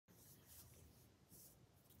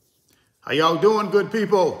How y'all doing, good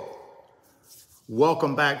people?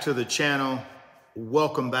 Welcome back to the channel.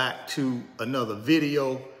 Welcome back to another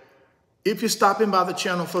video. If you're stopping by the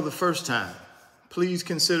channel for the first time, please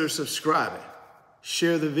consider subscribing.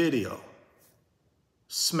 Share the video.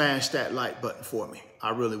 Smash that like button for me.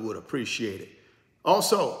 I really would appreciate it.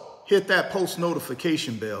 Also, hit that post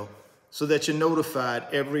notification bell so that you're notified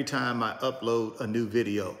every time I upload a new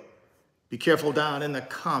video. Be careful down in the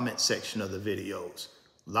comment section of the videos.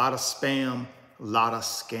 A lot of spam, a lot of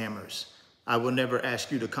scammers. I will never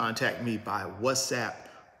ask you to contact me by WhatsApp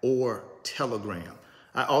or Telegram.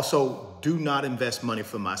 I also do not invest money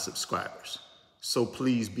for my subscribers. So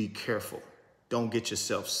please be careful. Don't get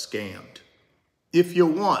yourself scammed. If you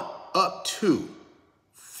want up to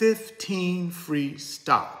 15 free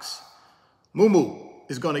stocks, Moo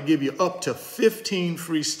is going to give you up to 15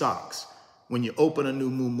 free stocks when you open a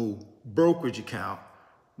new Moo brokerage account.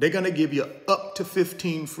 They're going to give you up to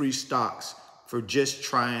 15 free stocks for just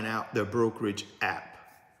trying out their brokerage app.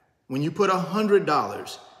 When you put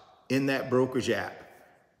 $100 in that brokerage app,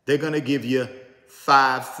 they're going to give you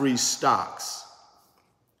 5 free stocks.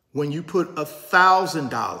 When you put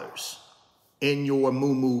 $1,000 in your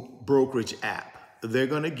Moo brokerage app, they're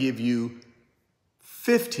going to give you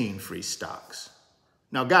 15 free stocks.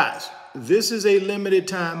 Now, guys, this is a limited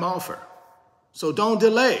time offer, so don't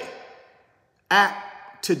delay. Act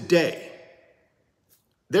today.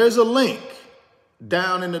 There's a link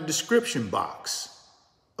down in the description box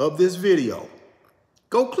of this video.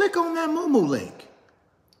 Go click on that Moo link.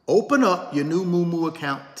 Open up your new Moo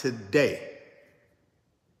account today.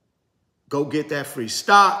 Go get that free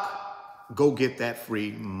stock. Go get that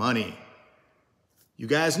free money. You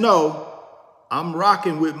guys know I'm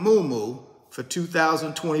rocking with Moo for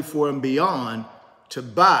 2024 and beyond to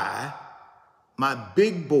buy my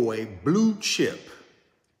big boy blue chip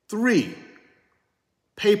 3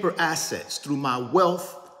 paper assets through my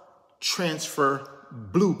wealth transfer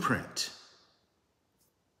blueprint.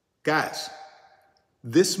 Guys,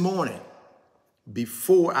 this morning,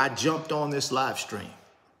 before I jumped on this live stream,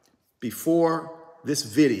 before this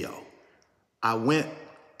video, I went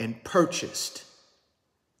and purchased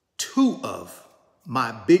 2 of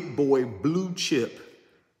my big boy blue chip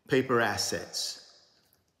paper assets.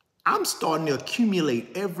 I'm starting to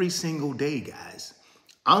accumulate every single day, guys.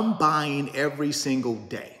 I'm buying every single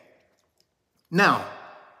day. Now,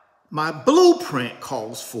 my blueprint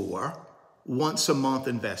calls for once a month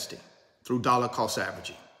investing through dollar cost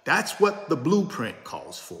averaging. That's what the blueprint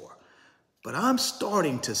calls for. But I'm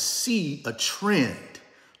starting to see a trend,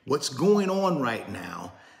 what's going on right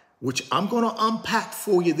now, which I'm going to unpack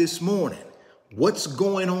for you this morning. What's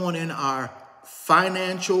going on in our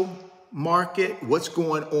financial market, what's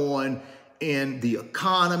going on in the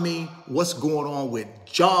economy, what's going on with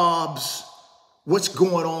jobs, what's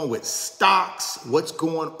going on with stocks, what's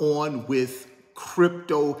going on with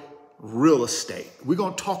crypto real estate. We're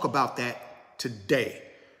going to talk about that today.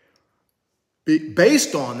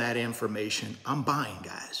 Based on that information, I'm buying,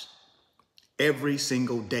 guys. Every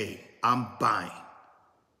single day, I'm buying.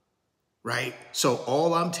 Right? So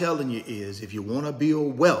all I'm telling you is if you want to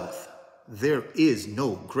build wealth, there is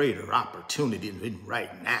no greater opportunity than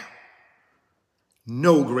right now.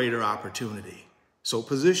 No greater opportunity. So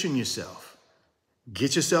position yourself.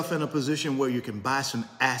 Get yourself in a position where you can buy some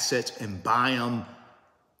assets and buy them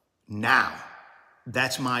now.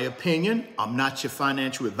 That's my opinion. I'm not your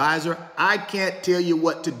financial advisor. I can't tell you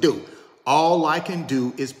what to do. All I can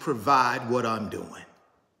do is provide what I'm doing.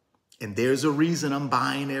 And there's a reason I'm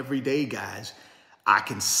buying every day, guys. I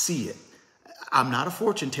can see it. I'm not a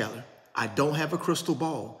fortune teller. I don't have a crystal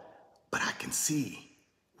ball, but I can see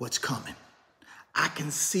what's coming. I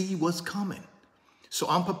can see what's coming. So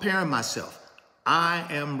I'm preparing myself. I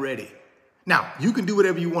am ready. Now, you can do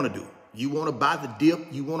whatever you want to do. You want to buy the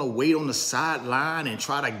dip? You want to wait on the sideline and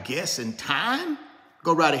try to guess in time?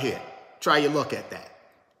 Go right ahead. Try your luck at that.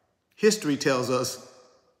 History tells us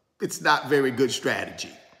it's not very good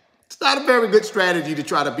strategy. It's not a very good strategy to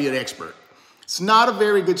try to be an expert. It's not a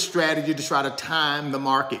very good strategy to try to time the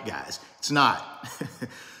market, guys. It's not.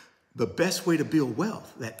 The best way to build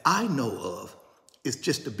wealth that I know of is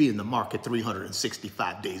just to be in the market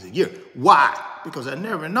 365 days a year. Why? Because I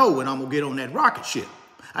never know when I'm going to get on that rocket ship.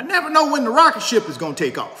 I never know when the rocket ship is going to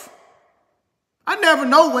take off. I never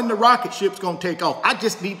know when the rocket ship's going to take off. I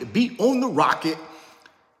just need to be on the rocket,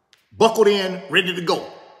 buckled in, ready to go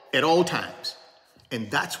at all times.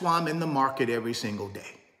 And that's why I'm in the market every single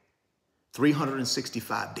day.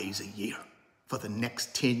 365 days a year for the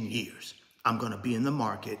next 10 years. I'm going to be in the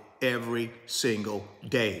market every single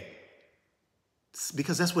day. It's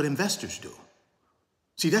because that's what investors do.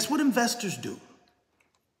 See, that's what investors do.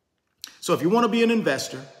 So if you want to be an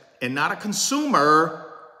investor and not a consumer,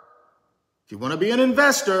 if you want to be an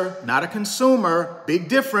investor, not a consumer, big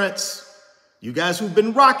difference. You guys who've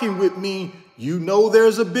been rocking with me, you know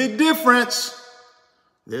there's a big difference.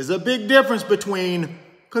 There's a big difference between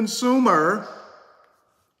consumer,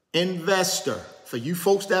 investor. For you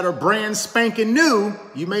folks that are brand spanking new,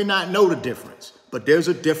 you may not know the difference, but there's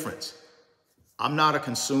a difference. I'm not a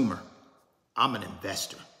consumer. I'm an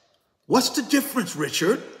investor. What's the difference,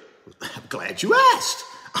 Richard? I'm glad you asked.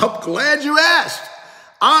 I'm glad you asked.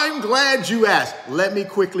 I'm glad you asked. Let me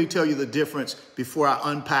quickly tell you the difference before I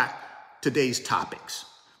unpack today's topics.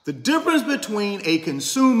 The difference between a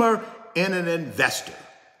consumer and an investor.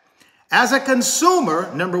 As a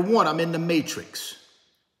consumer, number one, I'm in the matrix.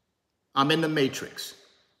 I'm in the matrix.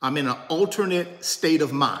 I'm in an alternate state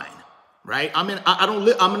of mind, right? I'm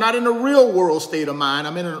not in a real world state of mind.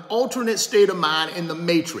 I'm in an alternate state of mind in the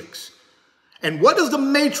matrix. And what does the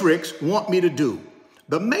matrix want me to do?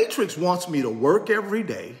 The matrix wants me to work every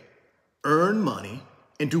day, earn money,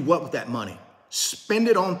 and do what with that money? Spend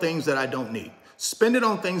it on things that I don't need. Spend it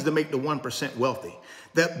on things that make the 1% wealthy.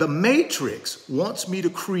 The matrix wants me to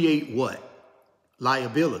create what?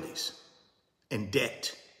 Liabilities and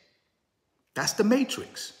debt. That's the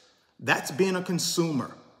matrix. That's being a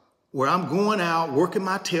consumer, where I'm going out, working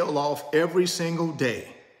my tail off every single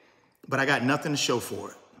day, but I got nothing to show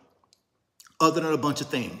for it other than a bunch of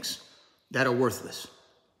things that are worthless,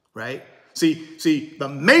 right? See, the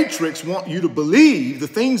matrix want you to believe the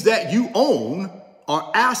things that you own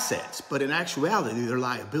are assets, but in actuality, they're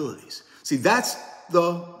liabilities. See, that's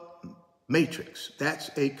the matrix.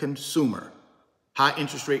 That's a consumer. High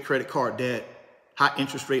interest rate credit card debt, high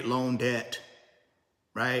interest rate loan debt,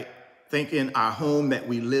 right? Thinking our home that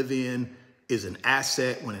we live in is an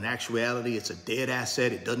asset when in actuality, it's a dead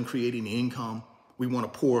asset. It doesn't create any income. We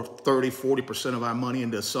want to pour 30, 40% of our money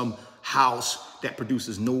into some house that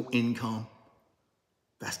produces no income.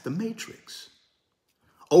 That's the matrix.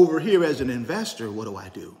 Over here as an investor,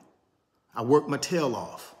 what do? I work my tail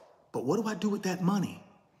off. But what do I do with that money?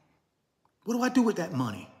 What do I do with that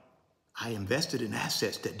money? I invested in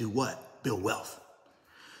assets that do what? Build wealth.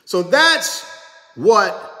 So that's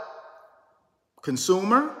what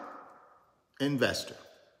consumer, investor.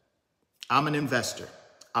 I'm an investor.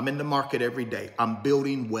 I'm in the market every day. I'm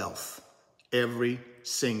building wealth every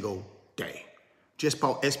single day. Just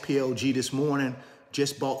bought SPLG this morning.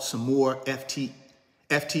 Just bought some more FTEC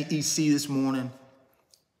this morning.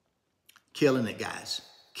 Killing it, guys.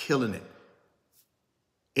 Killing it.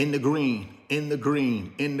 In the green, in the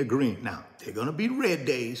green, in the green. Now, they're going to be red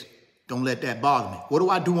days. Don't let that bother me. What do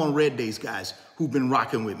I do on red days, guys, who've been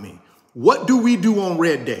rocking with me? What do we do on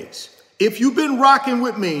red days? If you've been rocking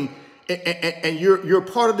with me and you're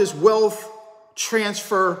part of this wealth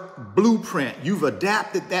transfer blueprint, you've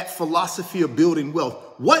adapted that philosophy of building wealth.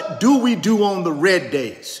 What do we do on the red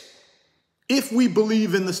days? If we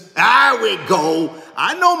believe in this, there we go.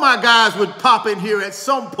 I know my guys would pop in here at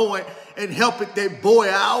some point and help it their boy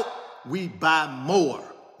out. We buy more.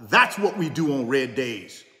 That's what we do on red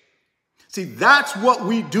days. See, that's what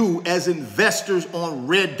we do as investors on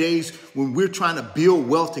red days when we're trying to build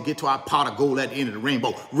wealth to get to our pot of gold at the end of the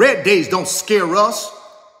rainbow. Red days don't scare us.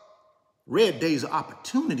 Red days are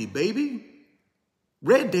opportunity, baby.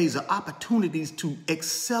 Red days are opportunities to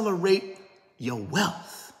accelerate your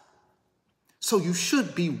wealth. So you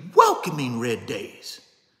should be welcoming red days.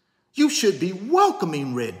 You should be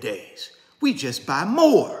welcoming red days. We just buy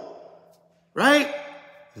more, right?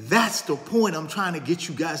 That's the point I'm trying to get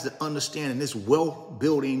you guys to understand in this wealth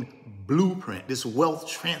building blueprint, this wealth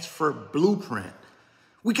transfer blueprint.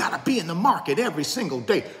 We got to be in the market every single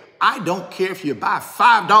day. I don't care if you buy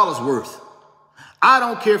 $5 worth. I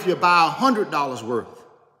don't care if you buy $100 worth.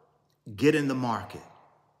 Get in the market.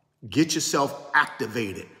 Get yourself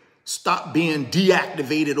activated. Stop being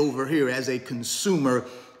deactivated over here as a consumer,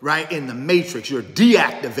 right? In the matrix, you're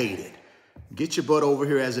deactivated. Get your butt over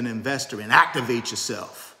here as an investor and activate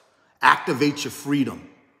yourself. Activate your freedom.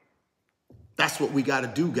 That's what we got to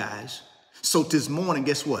do, guys. So this morning,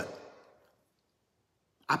 guess what?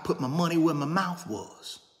 I put my money where my mouth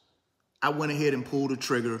was. I went ahead and pulled the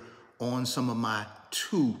trigger on some of my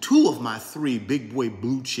two of my three big boy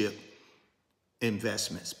blue chip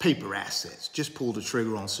investments, paper assets. Just pulled the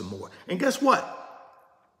trigger on some more. And guess what?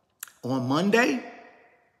 On Monday,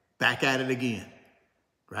 back at it again.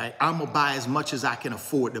 Right? I'm going to buy as much as I can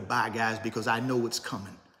afford to buy, guys, because I know it's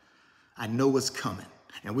coming. I know it's coming.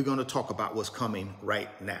 And we're going to talk about what's coming right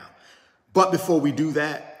now. But before we do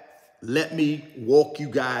that, let me walk you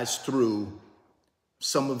guys through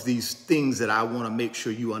some of these things that I want to make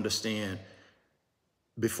sure you understand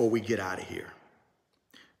before we get out of here.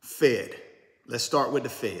 Fed. Let's start with the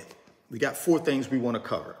Fed. We got 4 things we want to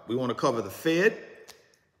cover. We want to cover the Fed.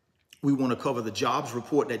 We want to cover the jobs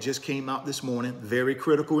report that just came out this morning. Very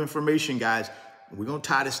critical information, guys. We're going to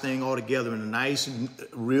tie this thing all together in a nice,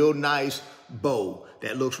 real nice bow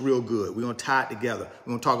that looks real good. We're going to tie it together.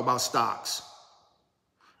 We're going to talk about stocks.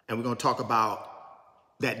 And we're going to talk about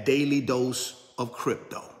that daily dose of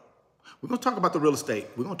crypto. We're going to talk about the real estate.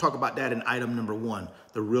 We're going to talk about that in item number 1,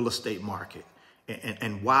 the real estate market.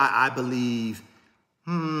 And why I believe,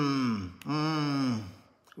 we're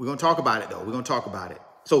going to talk about it, though. We're going to talk about it.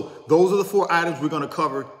 So those are the 4 items we're going to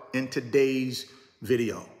cover in today's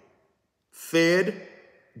video. Fed,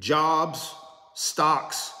 jobs,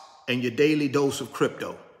 stocks, and your daily dose of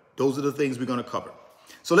crypto. Those are the things we're going to cover.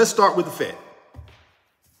 So let's start with the Fed.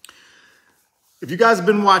 If you guys have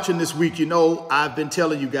been watching this week, you know I've been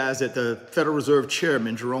telling you guys that the Federal Reserve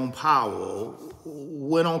Chairman, Jerome Powell,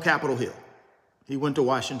 went on Capitol Hill. He went to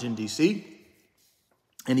Washington, D.C.,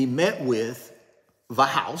 and he met with the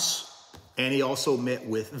House, and he also met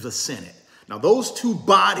with the Senate. Now, those 2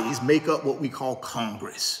 bodies make up what we call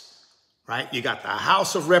Congress, right? You got the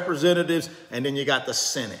House of Representatives, and then you got the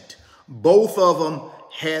Senate. Both of them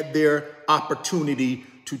had their opportunity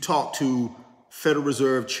to talk to Federal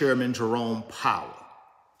Reserve Chairman Jerome Powell.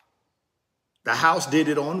 The House did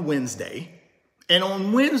it on Wednesday. And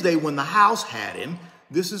on Wednesday, when the House had him,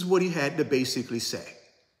 this is what he had to basically say.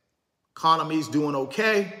 Economy's doing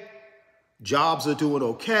okay. Jobs are doing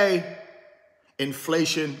okay.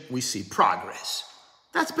 Inflation, we see progress.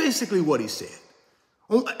 That's basically what he said.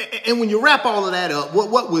 And when you wrap all of that up,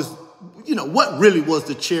 what really was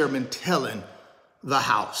the chairman telling the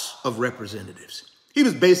House of Representatives? He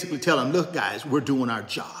was basically telling them, look, guys, we're doing our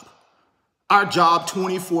job. Our job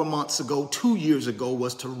 24 months ago, 2 years ago,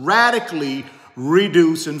 was to radically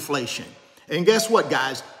reduce inflation. And guess what,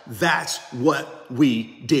 guys? That's what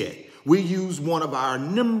we did. We used one of our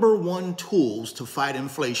number 1 tools to fight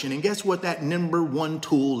inflation. And guess what that number 1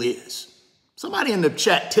 tool is? Somebody in the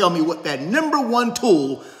chat tell me what that number 1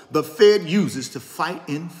 tool the Fed uses to fight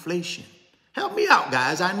inflation. Help me out,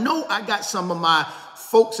 guys. I know I got some of my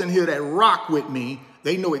folks in here that rock with me.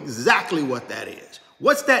 They know exactly what that is.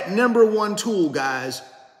 What's that number 1 tool, guys?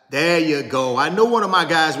 There you go. I know one of my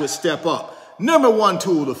guys would step up. Number 1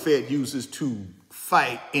 tool the Fed uses to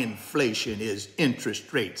fight inflation is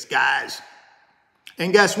interest rates, guys.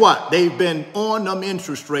 And guess what? They've been on them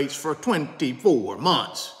interest rates for 24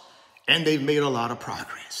 months, and they've made a lot of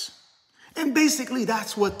progress. And basically,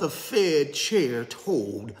 that's what the Fed chair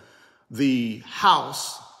told the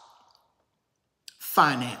House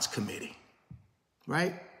Finance Committee,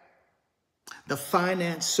 right? The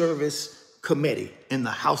Finance Service Committee in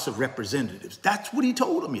the House of Representatives. That's what he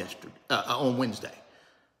told them yesterday, on Wednesday.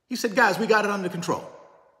 He said, guys, we got it under control.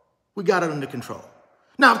 We got it under control.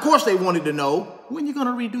 Now, of course, they wanted to know when you're going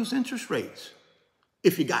to reduce interest rates.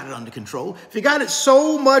 If you got it under control, if you got it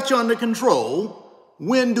so much under control,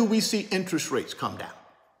 when do we see interest rates come down?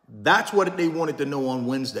 That's what they wanted to know on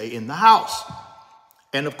Wednesday in the House.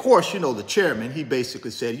 And of course, the chairman, he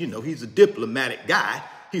basically said, he's a diplomatic guy.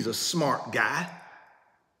 He's a smart guy.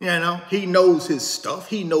 He knows his stuff.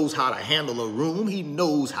 He knows how to handle a room. He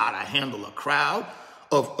knows how to handle a crowd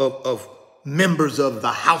of members of the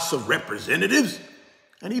House of Representatives.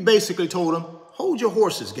 And he basically told them, hold your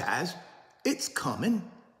horses, guys. It's coming.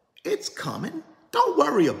 It's coming. Don't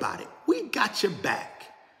worry about it. We got your back.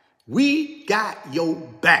 We got your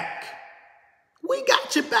back. We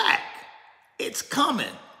got your back. It's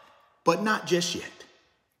coming, but not just yet.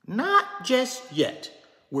 Not just yet.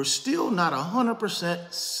 We're still not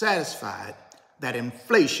 100% satisfied that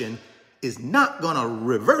inflation is not going to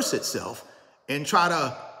reverse itself and try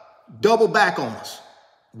to double back on us.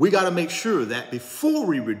 We got to make sure that before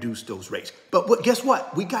we reduce those rates. But guess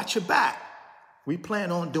what? We got your back. We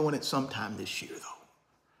plan on doing it sometime this year,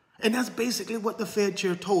 though. And that's basically what the Fed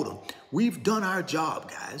chair told them. We've done our job,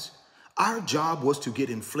 guys. Our job was to get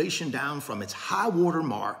inflation down from its high water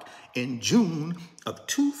mark in June of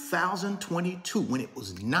 2022 when it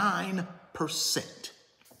was 9%.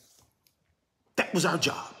 That was our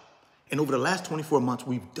job. And over the last 24 months,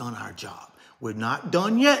 we've done our job. We're not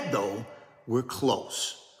done yet, though. We're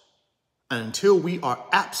close. And until we are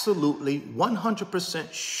absolutely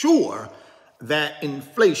 100% sure that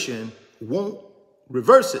inflation won't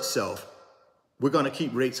reverse itself, we're going to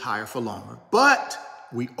keep rates higher for longer. But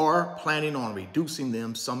we are planning on reducing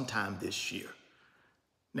them sometime this year.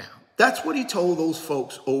 Now, that's what he told those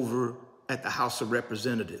folks over at the House of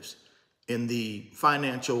Representatives in the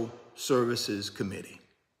Financial Services Committee.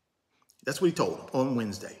 That's what he told them on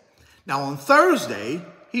Wednesday. Now, on Thursday,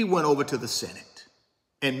 he went over to the Senate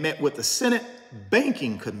and met with the Senate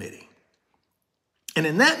Banking Committee. And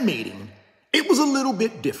in that meeting, it was a little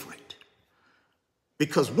bit different,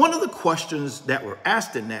 because one of the questions that were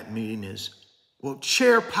asked in that meeting is, well,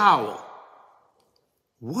 Chair Powell,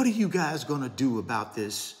 what are you guys going to do about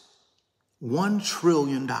this $1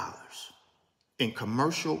 trillion in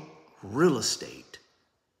commercial real estate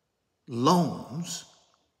loans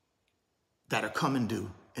that are coming due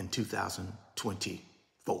in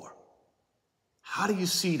 2024? How do you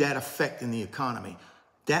see that affecting the economy?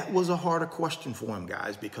 That was a harder question for him,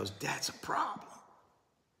 guys, because that's a problem.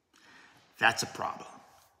 That's a problem.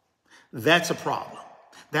 That's a problem.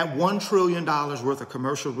 That $1 trillion worth of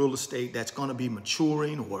commercial real estate that's going to be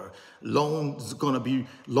maturing, or loan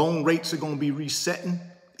rates are going to be resetting,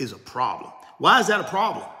 is a problem. Why is that a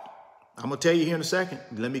problem? I'm going to tell you here in a second.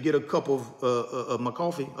 Let me get a cup of my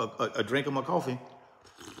coffee, a drink of my coffee.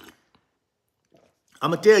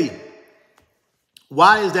 I'm going to tell you.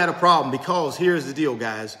 Why is that a problem? Because here's the deal,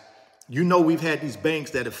 guys. You know, we've had these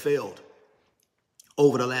banks that have failed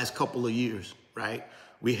over the last couple of years, right?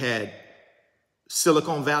 We had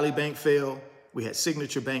Silicon Valley Bank fail. We had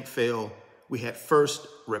Signature Bank fail. We had First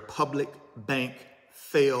Republic Bank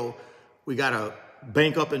fail. We got a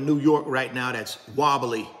bank up in New York right now that's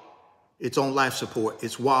wobbly. It's on life support.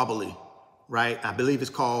 It's wobbly, right? I believe it's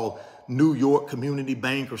called New York Community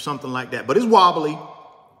Bank or something like that, but it's wobbly.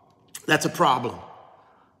 That's a problem.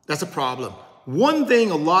 That's a problem. One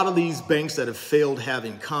thing a lot of these banks that have failed have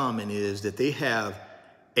in common is that they have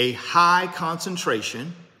a high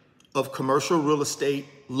concentration of commercial real estate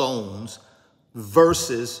loans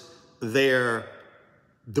versus their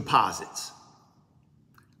deposits,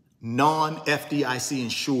 non-FDIC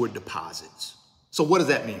insured deposits. So what does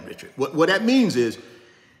that mean, Richard? What that means is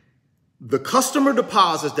the customer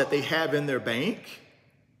deposits that they have in their bank,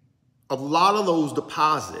 a lot of those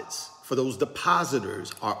deposits for those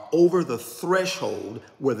depositors are over the threshold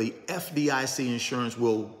where the FDIC insurance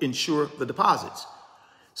will insure the deposits.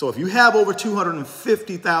 So if you have over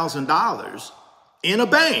 $250,000 in a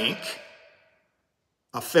bank,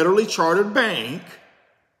 a federally chartered bank,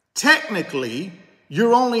 technically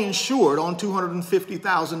you're only insured on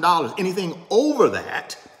 $250,000. Anything over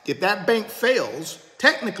that, if that bank fails,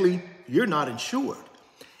 technically you're not insured.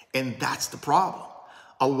 And that's the problem.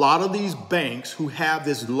 A lot of these banks who have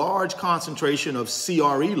this large concentration of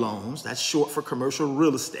CRE loans, that's short for commercial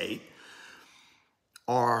real estate,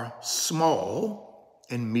 are small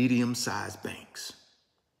and medium-sized banks.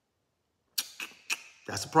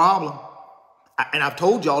 That's a problem. And I've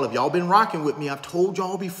told y'all, if y'all been rocking with me, I've told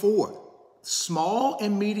y'all before, small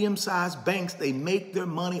and medium-sized banks, they make their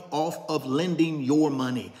money off of lending your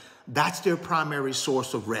money. That's their primary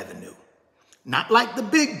source of revenue. Not like the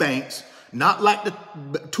big banks, not like the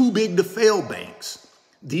too big to fail banks.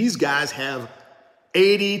 These guys have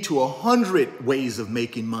 80 to 100 ways of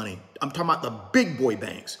making money. I'm talking about the big boy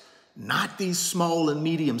banks, not these small and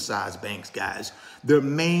medium-sized banks, guys. Their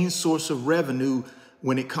main source of revenue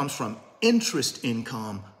when it comes from interest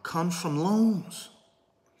income comes from loans.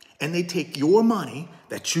 And they take your money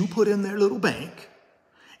that you put in their little bank,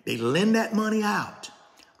 they lend that money out.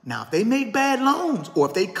 Now, if they make bad loans, or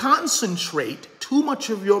if they concentrate too much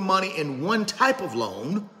of your money in one type of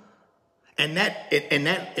loan, and that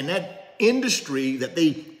industry that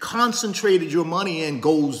they concentrated your money in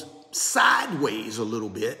goes sideways a little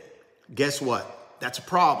bit, guess what? That's a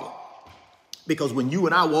problem. Because when you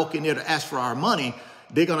and I walk in there to ask for our money,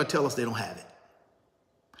 they're going to tell us they don't have it.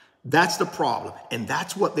 That's the problem. And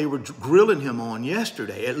that's what they were grilling him on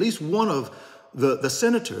yesterday. At least one of the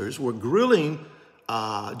senators were grilling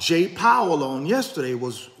Jay Powell on yesterday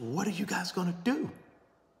was, what are you guys going to do?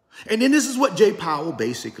 And then this is what Jay Powell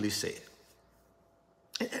basically said.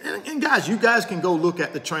 And guys, you guys can go look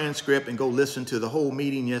at the transcript and go listen to the whole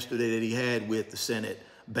meeting yesterday that he had with the Senate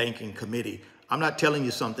Banking Committee. I'm not telling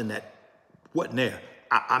you something that wasn't there.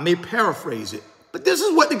 I may paraphrase it, but this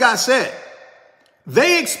is what the guy said.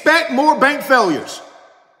 They expect more bank failures.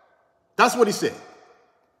 That's what he said.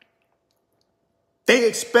 They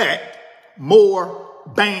expect more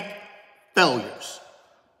bank failures.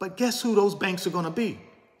 But guess who those banks are going to be?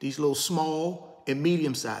 These little small and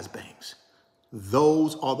medium-sized banks.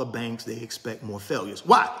 Those are the banks they expect more failures.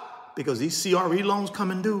 Why? Because these CRE loans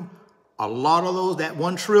coming due, a lot of those, that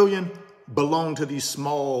 $1 trillion, belong to these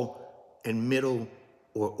small and middle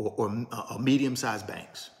or medium-sized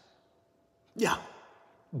banks. Yeah,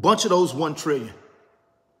 a bunch of those $1 trillion.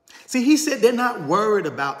 See, he said they're not worried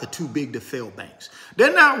about the too big to fail banks.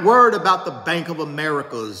 They're not worried about the Bank of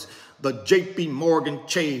Americas, the JP Morgan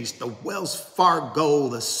Chase, the Wells Fargo,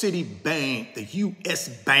 the Citibank, the US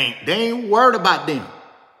Bank. They ain't worried about them.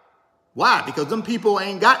 Why? Because them people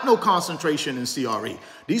ain't got no concentration in CRE.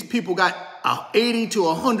 These people got 80 to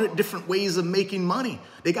 100 different ways of making money.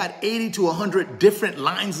 They got 80 to 100 different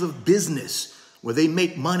lines of business where they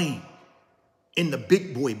make money in the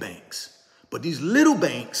big boy banks. But these little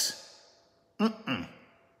banks,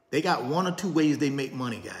 they got one or two ways they make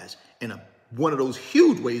money, guys. And one of those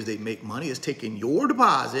huge ways they make money is taking your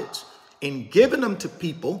deposits and giving them to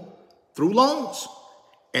people through loans.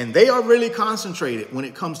 And they are really concentrated when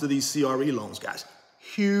it comes to these CRE loans, guys.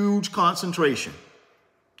 Huge concentration.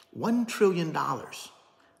 $1 trillion.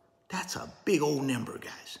 That's a big old number,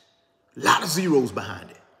 guys. A lot of zeros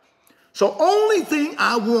behind it. So only thing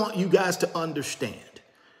I want you guys to understand,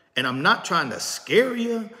 and I'm not trying to scare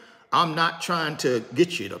you, I'm not trying to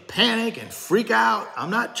get you to panic and freak out. I'm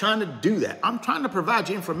not trying to do that. I'm trying to provide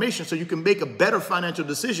you information so you can make a better financial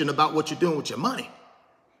decision about what you're doing with your money.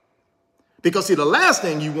 Because see, the last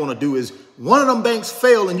thing you want to do is one of them banks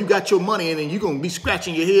fail and you got your money and then you're going to be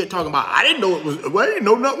scratching your head talking about, I didn't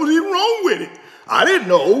know nothing was even wrong with it. I didn't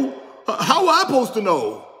know. How was I supposed to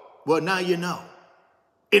know? Well, now you know.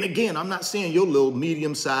 And again, I'm not saying your little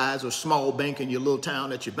medium size or small bank in your little town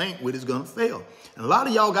that you bank with is going to fail. And a lot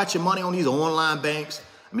of y'all got your money on these online banks.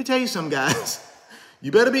 Let me tell you something, guys.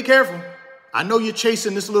 You better be careful. I know you're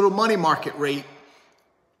chasing this little money market rate.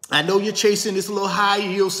 I know you're chasing this little high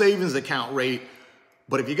yield savings account rate,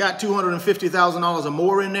 but if you got $250,000 or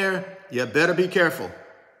more in there, you better be careful.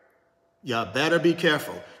 You better be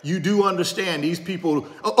careful. You do understand these people,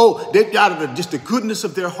 they out of just the goodness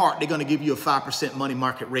of their heart, they're going to give you a 5% money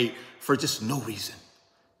market rate for just no reason.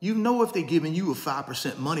 You know, if they're giving you a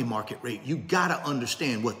 5% money market rate, you got to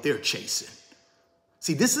understand what they're chasing.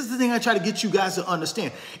 See, this is the thing I try to get you guys to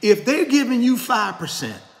understand. If they're giving you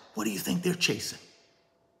 5%, what do you think they're chasing?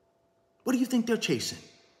 What do you think they're chasing?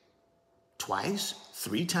 Twice,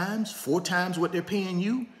 3 times, 4 times what they're paying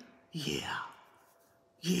you? Yeah.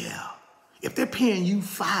 If they're paying you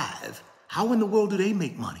 5, how in the world do they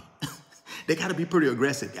make money? They got to be pretty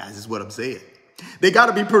aggressive, guys, is what I'm saying. They got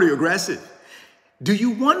to be pretty aggressive. Do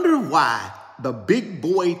you wonder why the big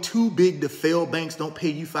boy, too big to fail banks don't pay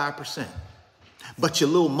you 5%? But your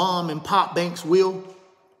little mom and pop banks will?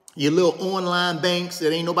 Your little online banks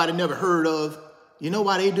that ain't nobody never heard of? You know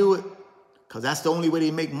why they do it? Because that's the only way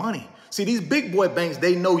they make money. See, these big boy banks,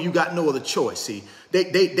 they know you got no other choice. See,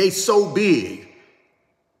 they so big,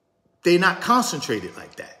 they're not concentrated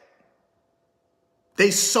like that.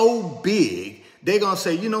 They so big, they're going to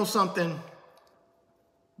say, you know something?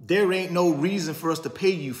 There ain't no reason for us to pay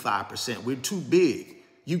you 5%. We're too big.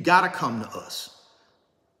 You got to come to us.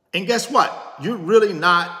 And guess what? You're really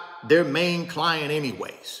not their main client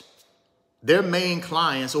anyways. Their main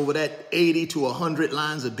clients over that 80 to 100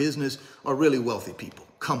 lines of business are really wealthy people,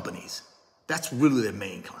 companies. That's really their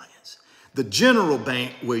main clients. The general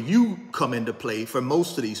bank where you come into play for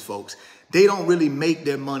most of these folks, they don't really make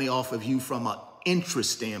their money off of you from an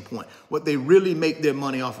interest standpoint. What they really make their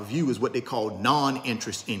money off of you is what they call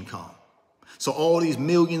non-interest income. So all these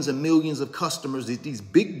millions and millions of customers that these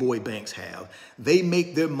big boy banks have, they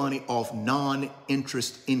make their money off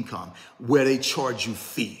non-interest income where they charge you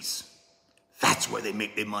fees. That's where they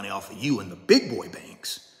make their money off of you in the big boy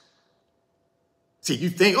banks. See,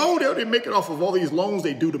 you think, they make it off of all these loans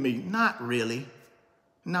they do to me. Not really.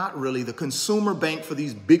 Not really. The consumer bank for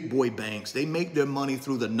these big boy banks, they make their money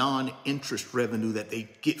through the non-interest revenue that they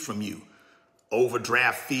get from you.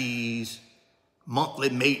 Overdraft fees,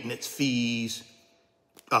 monthly maintenance fees.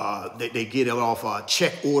 They get it off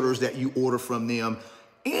check orders that you order from them.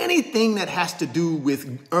 Anything that has to do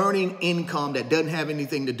with earning income that doesn't have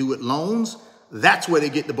anything to do with loans, that's where they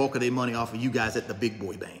get the bulk of their money off of you guys at the big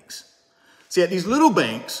boy banks. See, at these little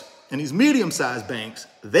banks and these medium-sized banks,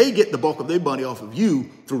 they get the bulk of their money off of you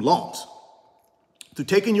through loans, through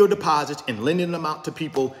taking your deposits and lending them out to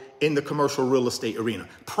people in the commercial real estate arena.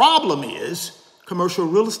 Problem is, commercial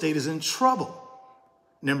real estate is in trouble.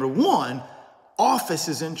 Number one, office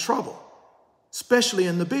is in trouble, especially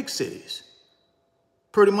in the big cities.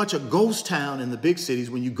 Pretty much a ghost town in the big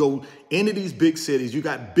cities. When you go into these big cities, you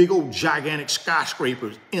got big old gigantic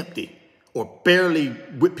skyscrapers empty or barely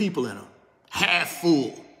with people in them, half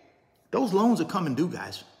full. Those loans are coming due,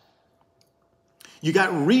 guys. You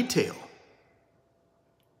got retail.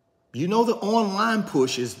 You know, the online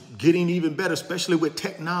push is getting even better, especially with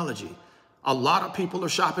technology. A lot of people are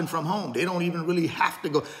shopping from home. They don't even really have to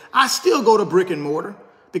go. I still go to brick and mortar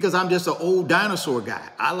because I'm just an old dinosaur guy.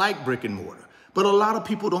 I like brick and mortar. But a lot of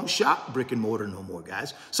people don't shop brick and mortar no more,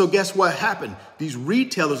 guys. So guess what happened? These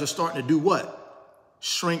retailers are starting to do what?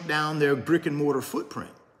 Shrink down their brick and mortar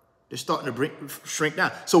footprint. They're starting to shrink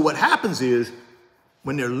down. So what happens is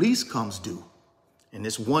when their lease comes due And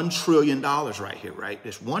it's $1 trillion right here, right?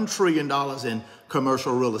 There's $1 trillion in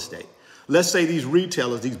commercial real estate. Let's say these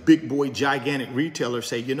retailers, these big boy, gigantic retailers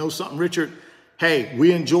say, you know something, Richard? Hey,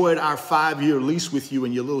 we enjoyed our 5-year lease with you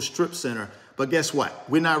in your little strip center, but guess what?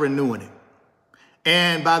 We're not renewing it.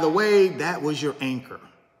 And by the way, that was your anchor.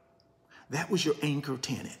 That was your anchor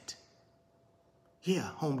tenant. Yeah,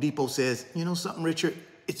 Home Depot says, you know something, Richard?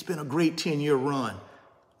 It's been a great 10-year run.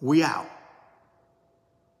 We out.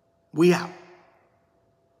 We out.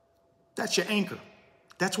 That's your anchor.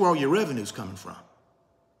 That's where all your revenue's coming from.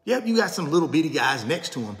 Yep, you got some little bitty guys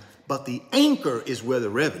next to them, but the anchor is where the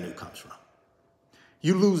revenue comes from.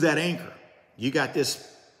 You lose that anchor. You got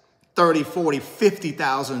this 30, 40,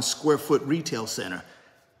 50,000 square foot retail center.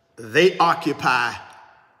 They occupy,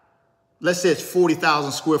 let's say it's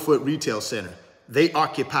 40,000 square foot retail center. They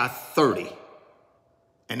occupy 30.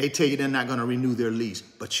 And they tell you they're not going to renew their lease,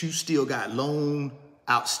 but you still got loan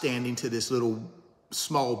outstanding to this little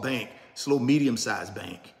small bank, this little medium-sized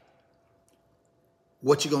bank.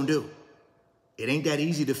 What you going to do? It ain't that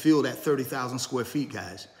easy to fill that 30,000 square feet,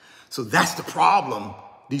 guys. So that's the problem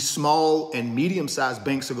these small and medium-sized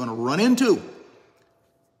banks are going to run into,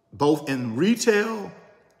 both in retail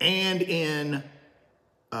and in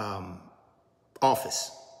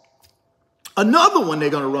office. Another one they're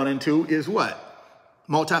going to run into is what?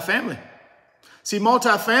 Multifamily. See,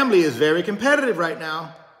 multifamily is very competitive right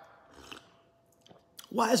now.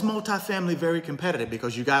 Why is multifamily very competitive?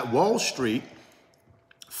 Because you got Wall Street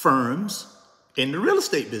firms in the real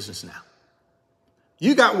estate business now.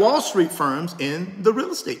 You got Wall Street firms in the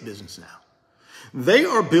real estate business now. They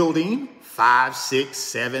are building 5, 6,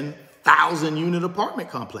 7,000 unit apartment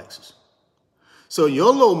complexes. So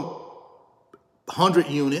your little 100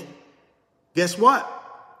 unit, guess what?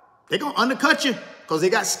 They're going to undercut you because they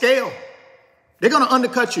got scale. They're going to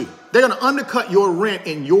undercut you. They're going to undercut your rent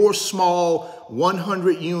in your small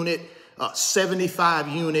 100 unit, 75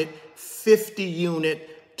 unit, 50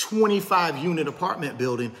 unit, 25 unit apartment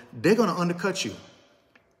building. They're going to undercut you.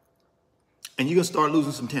 And you're going to start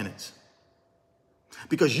losing some tenants.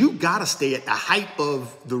 Because you got to stay at the height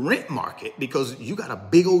of the rent market because you got a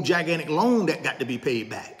big old gigantic loan that got to be paid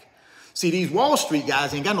back. See, these Wall Street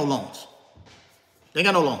guys ain't got no loans. They ain't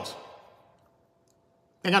got no loans.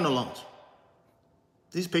 They ain't got no loans.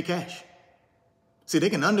 They just pay cash. See, they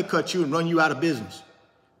can undercut you and run you out of business.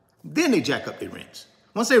 Then they jack up their rents.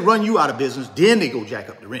 Once they run you out of business, then they go jack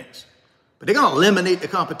up the rents. But they're going to eliminate the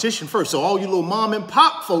competition first. So all you little mom and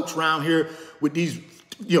pop folks around here with these,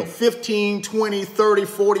 15, 20, 30,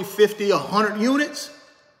 40, 50, 100 units,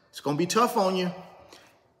 it's going to be tough on you.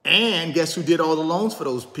 And guess who did all the loans for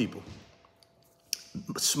those people?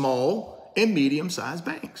 Small and medium-sized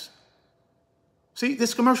banks. See,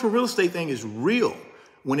 this commercial real estate thing is real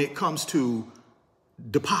when it comes to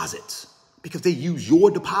deposits because they use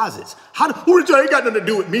your deposits. Who ain't got nothing to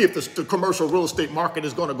do with me if the commercial real estate market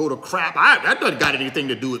is going to go to crap? That doesn't got anything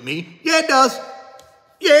to do with me. Yeah, it does.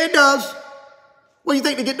 Yeah, it does. Where do you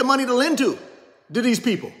think they get the money to lend to these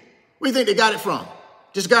people? Where do you think they got it from?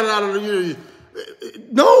 Just got it out of the...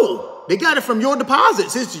 No, they got it from your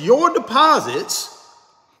deposits. It's your deposits.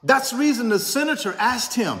 That's the reason the senator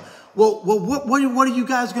asked him, well, what are you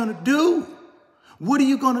guys going to do? What are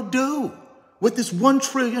you going to do with this $1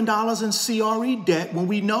 trillion in CRE debt when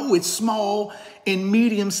we know it's small and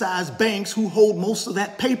medium-sized banks who hold most of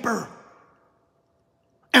that paper?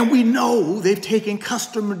 And we know they've taken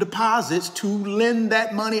customer deposits to lend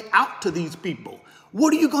that money out to these people.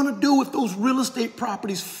 What are you going to do if those real estate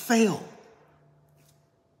properties fail?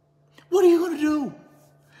 What are you going to do?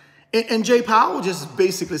 And Jay Powell just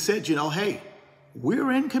basically said, hey,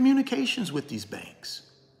 we're in communications with these banks.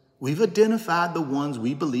 We've identified the ones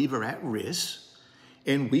we believe are at risk,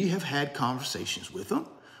 and we have had conversations with them.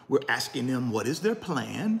 We're asking them what is their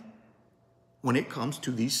plan when it comes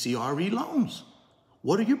to these CRE loans.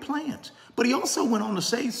 What are your plans? But he also went on to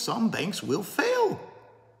say some banks will fail.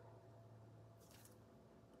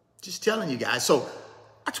 Just telling you guys. So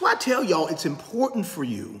that's why I tell y'all it's important for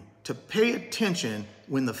you to pay attention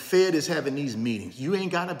when the Fed is having these meetings. You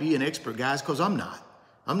ain't got to be an expert, guys, because I'm not.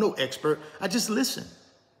 I'm no expert. I just listen.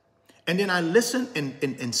 And then I listen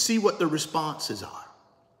and see what the responses are.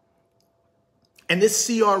 And this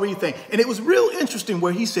CRE thing. And it was real interesting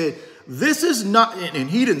where he said, this is not, and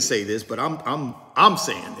he didn't say this, but I'm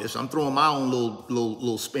saying this. I'm throwing my own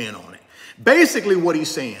little spin on it. Basically what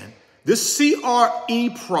he's saying, this CRE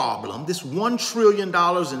problem, this $1 trillion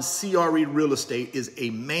in CRE real estate is a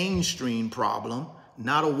mainstream problem,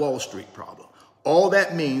 not a Wall Street problem. All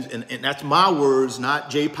that means, and that's my words, not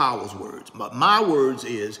Jay Powell's words, but my words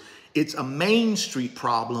is it's a Main Street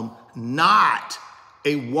problem, not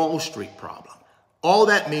a Wall Street problem. All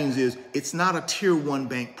that means is it's not a tier 1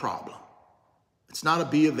 bank problem. It's not a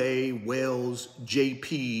B of A, Wells,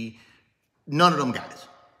 JP, none of them guys.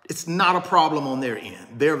 It's not a problem on their end.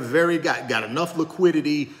 They're got enough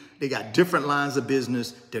liquidity. They got different lines of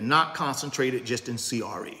business. They're not concentrated just in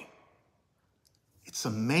CRE. It's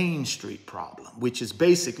a Main Street problem, which is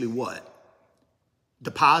basically what?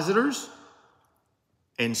 Depositors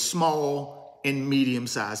and small and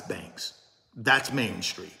medium-sized banks. That's Main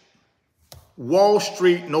Street. Wall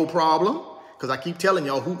Street, no problem, because I keep telling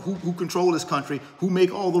y'all who control this country, who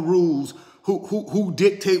make all the rules, who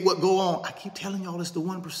dictate what go on. I keep telling y'all it's the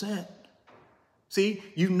 1%. See,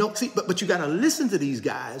 but you got to listen to these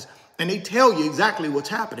guys, and they tell you exactly what's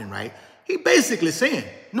happening, right? He basically saying,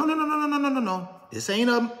 no. This ain't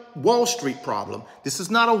a Wall Street problem. This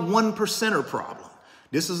is not a 1%er problem.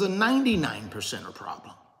 This is a 99%er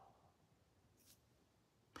problem.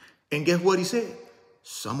 And guess what he said?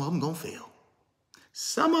 Some of them gonna fail.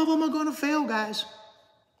 Some of them are gonna fail, guys.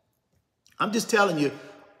 I'm just telling you,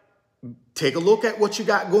 take a look at what you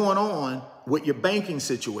got going on with your banking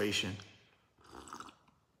situation.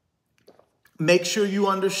 Make sure you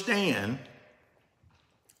understand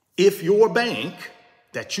if your bank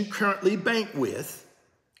that you currently bank with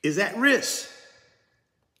is at risk.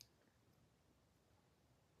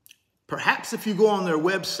 Perhaps if you go on their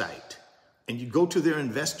website and you go to their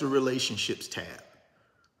investor relationships tab,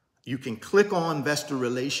 you can click on investor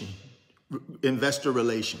relations.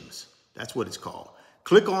 That's what it's called.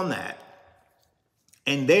 Click on that.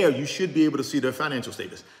 And there you should be able to see their financial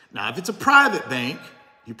status. Now, if it's a private bank,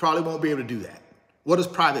 you probably won't be able to do that. What does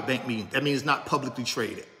private bank mean? That means it's not publicly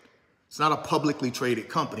traded. It's not a publicly traded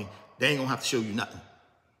company. They ain't gonna have to show you nothing.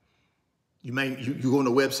 You go on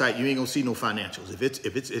the website, you ain't gonna see no financials.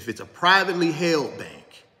 If it's a privately held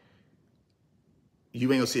bank,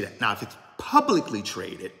 you ain't gonna see that. Now, if it's publicly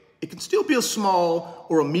traded, it can still be a small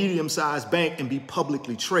or a medium-sized bank and be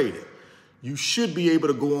publicly traded. You should be able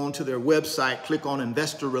to go onto their website, click on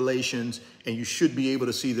investor relations, and you should be able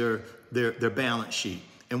to see their balance sheet.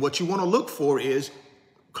 And what you want to look for is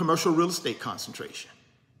commercial real estate concentration.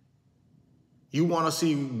 You want to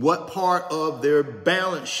see what part of their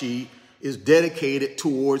balance sheet is dedicated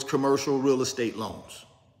towards commercial real estate loans.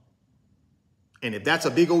 And if that's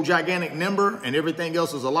a big old gigantic number and everything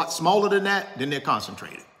else is a lot smaller than that, then they're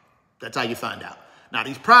concentrated. That's how you find out. Now,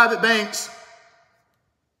 these private banks,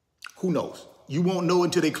 who knows? You won't know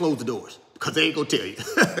until they close the doors because they ain't going to tell you.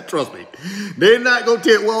 Trust me. They're not going to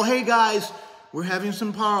tell you, well, hey, guys, we're having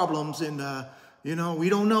some problems and, we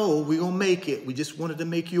don't know. We're going to make it. We just wanted to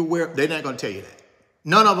make you aware. They're not going to tell you that.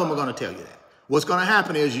 None of them are going to tell you that. What's going to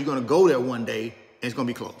happen is you're going to go there one day and it's going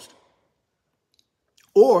to be closed.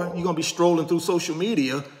 Or you're going to be strolling through social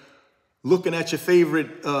media looking at your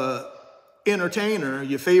favorite entertainer,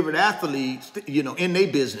 your favorite athlete, in their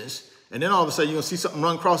business. And then all of a sudden you're going to see something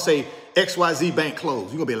run across, say, XYZ bank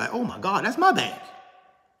closed. You're going to be like, oh, my God, that's my bank.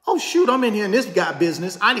 Oh, shoot, I'm in here in this guy's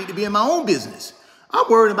business. I need to be in my own business. I'm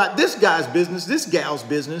worried about this guy's business, this gal's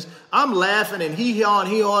business. I'm laughing and he-haw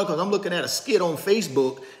because I'm looking at a skit on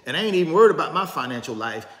Facebook and I ain't even worried about my financial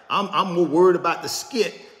life. I'm more worried about the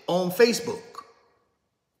skit on Facebook.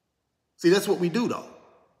 See, that's what we do, though.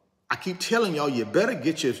 I keep telling y'all, you better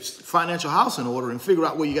get your financial house in order and figure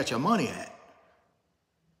out where you got your money at.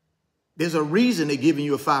 There's a reason they're giving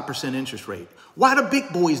you a 5% interest rate. Why the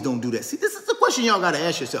big boys don't do that? See, this is the question y'all got to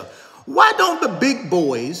ask yourself. Why don't the big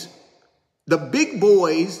boys,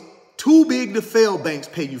 too big to fail banks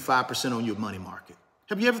pay you 5% on your money market?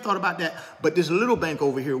 Have you ever thought about that? But this little bank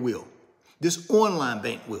over here will. This online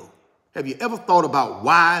bank will. Have you ever thought about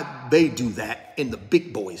why they do that and the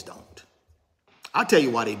big boys don't? I'll tell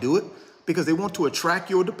you why they do it. Because they want to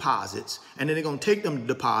attract your deposits, and then they're going to take them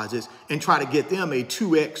deposits and try to get them a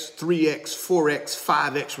 2x, 3x, 4x,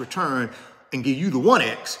 5x return and give you the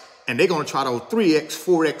 1x, and they're going to try to 3x,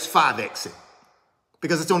 4x, 5x it.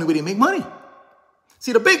 Because it's the only way they make money.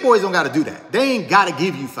 See, the big boys don't got to do that. They ain't got to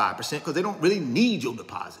give you 5% because they don't really need your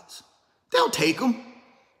deposits. They'll take them,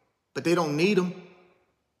 but they don't need them.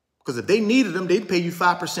 Because if they needed them, they'd pay you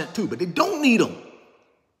 5% too, but they don't need them.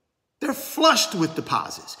 They're flushed with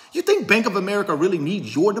deposits. You think Bank of America really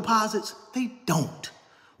needs your deposits? They don't.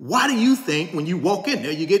 Why do you think when you walk in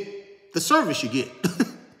there, you get the service you get?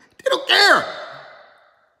 They don't care.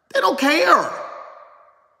 They don't care.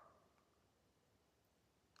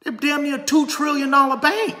 They're damn near a $2 trillion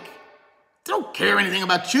bank. They don't care anything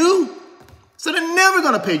about you. So they're never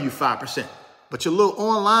going to pay you 5%. But your little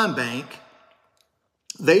online bank,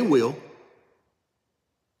 they will.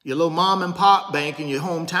 Your little mom and pop bank in your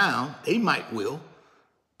hometown, they might will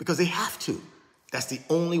because they have to. That's the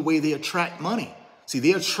only way they attract money. See,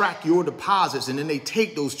 they'll track your deposits, and then they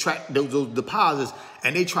take those deposits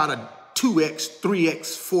and they try to 2x, 3x,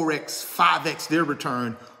 4x, 5x their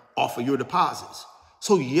return off of your deposits.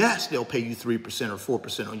 So yes, they'll pay you 3% or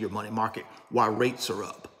 4% on your money market while rates are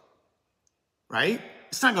up, right?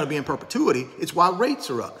 It's not going to be in perpetuity. It's while rates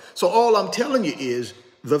are up. So all I'm telling you is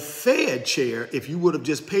the Fed chair, if you would have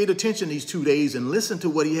just paid attention these 2 days and listened to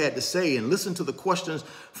what he had to say and listened to the questions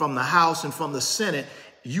from the House and from the Senate,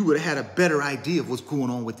 you would have had a better idea of what's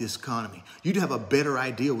going on with this economy. You'd have a better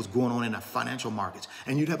idea of what's going on in the financial markets,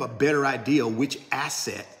 and you'd have a better idea which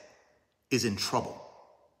asset is in trouble.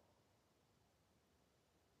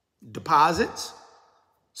 Deposits,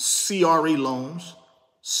 CRE loans,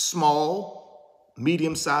 small,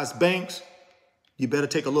 medium-sized banks, you better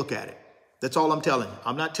take a look at it. That's all I'm telling you.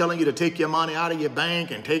 I'm not telling you to take your money out of your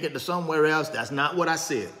bank and take it to somewhere else. That's not what I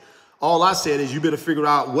said. All I said is you better figure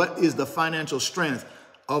out what is the financial strength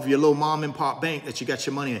of your little mom and pop bank that you got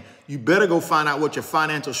your money in. You better go find out what your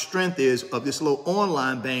financial strength is of this little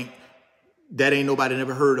online bank that ain't nobody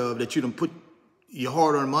never heard of, that you done put your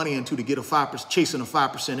hard-earned money into to get chasing a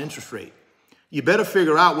 5% interest rate. You better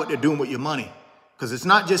figure out what they're doing with your money, because it's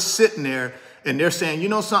not just sitting there and they're saying, you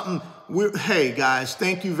know something, hey guys,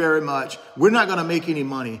 thank you very much. We're not going to make any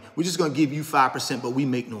money. We're just going to give you 5%, but we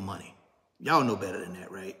make no money. Y'all know better than that,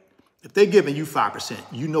 right? If they're giving you 5%,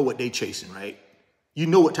 you know what they chasing, right? You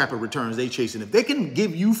know what type of returns they chasing. If they can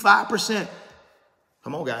give you 5%,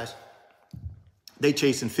 come on, guys. They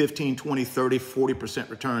chasing 15, 20, 30, 40%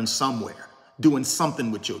 returns somewhere, doing something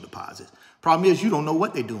with your deposits. Problem is, you don't know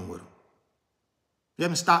what they're doing with them. You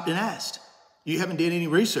haven't stopped and asked. You haven't did any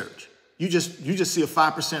research. You just see a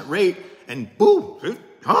 5% rate and boom,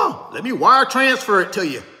 let me wire transfer it to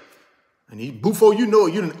you. And before you know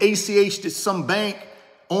it, you done ACH'd to some bank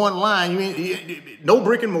online. No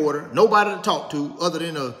brick and mortar, nobody to talk to other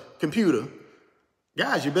than a computer.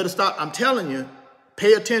 Guys, you better stop. I'm telling you,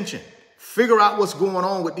 pay attention. Figure out what's going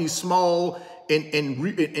on with these small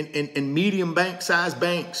and medium bank-sized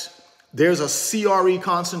banks. There's a CRE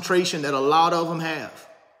concentration that a lot of them have.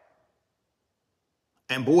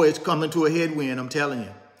 And boy, it's coming to a headwind, I'm telling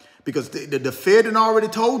you. Because the Fed had already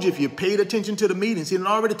told you, if you paid attention to the meetings, he had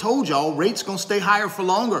already told y'all rates going to stay higher for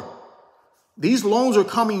longer. These loans are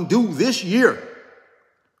coming due this year.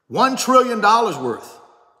 $1 trillion worth.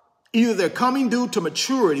 Either they're coming due to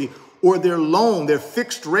maturity or their loan, their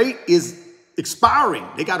fixed rate is expiring.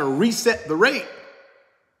 They got to reset the rate.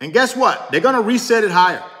 And guess what? They're going to reset it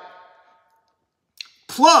higher.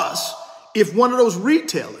 Plus, if one of those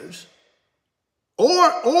retailers or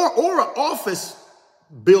an office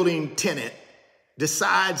building tenant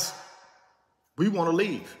decides we want to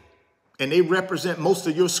leave, and they represent most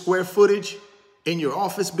of your square footage in your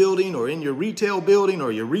office building or in your retail building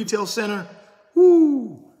or your retail center,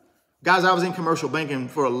 whoo. Guys, I was in commercial banking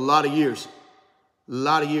for a lot of years.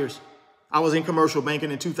 I was in commercial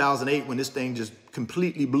banking in 2008 when this thing just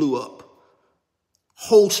completely blew up.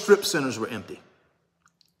 Whole strip centers were empty.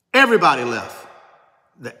 Everybody left.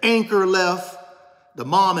 The anchor left. The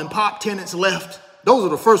mom and pop tenants left. Those are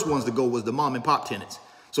the first ones to go, was the mom and pop tenants.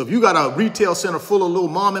 So if you got a retail center full of little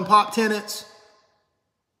mom and pop tenants,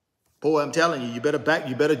 boy, I'm telling you, you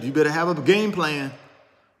better have a game plan,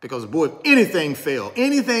 because boy, if anything failed,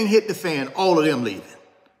 anything hit the fan, all of them leaving.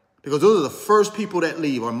 Because those are the first people that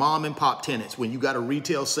leave, are mom and pop tenants. When you got a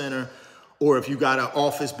retail center or if you got an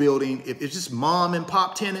office building, if it's just mom and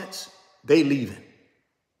pop tenants, they leaving.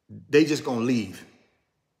 They just gonna leave.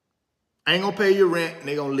 Ain't gonna pay your rent and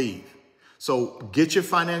they gonna leave. So get your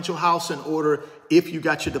financial house in order. If you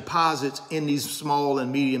got your deposits in these small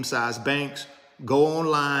and medium-sized banks, go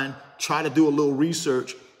online, try to do a little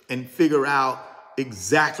research and figure out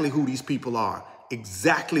exactly who these people are,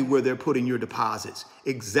 exactly where they're putting your deposits,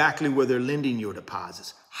 exactly where they're lending your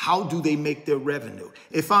deposits. How do they make their revenue?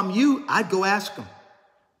 If I'm you, I'd go ask them.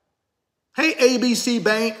 Hey, ABC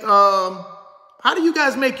Bank, how do you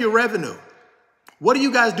guys make your revenue? What do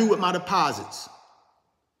you guys do with my deposits?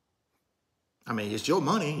 I mean, it's your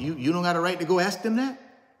money. You don't got a right to go ask them that.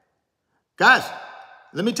 Guys,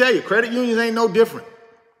 let me tell you, credit unions ain't no different.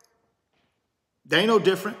 They ain't no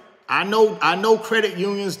different. I know credit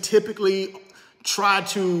unions typically try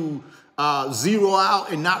to zero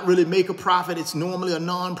out and not really make a profit. It's normally a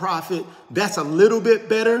non-profit. That's a little bit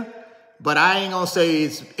better, but I ain't gonna say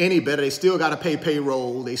it's any better. They still gotta pay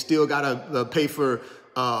payroll. They still gotta pay for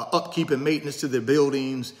upkeep and maintenance to their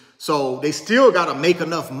buildings. So they still gotta make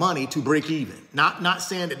enough money to break even. Not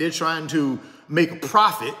saying that they're trying to make a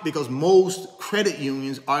profit, because most credit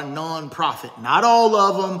unions are non-profit. Not all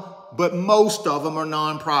of them, but most of them are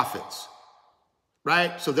non-profits,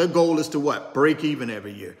 right? So their goal is to what? Break even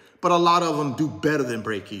every year. but a lot of them do better than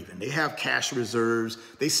break even. They have cash reserves.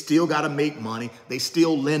 They still got to make money. They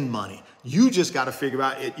still lend money. You just got to figure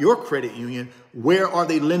out at your credit union, where are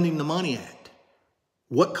they lending the money at?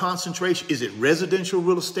 What concentration? Is it residential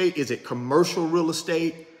real estate? Is it commercial real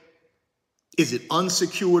estate? Is it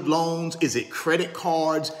unsecured loans? Is it credit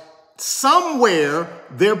cards? Somewhere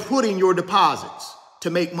they're putting your deposits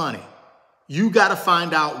to make money. You got to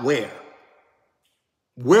find out where.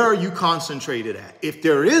 Where are you concentrated at? If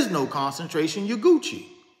there is no concentration, you're Gucci,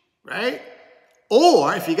 right?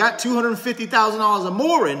 Or if you got $250,000 or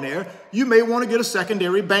more in there, you may want to get a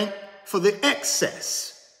secondary bank for the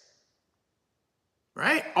excess,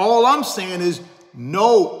 right? All I'm saying is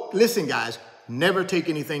no. Listen, guys, never take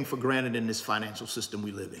anything for granted in this financial system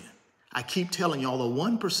we live in. I keep telling y'all the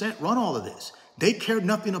 1% run all of this. They care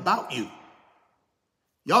nothing about you.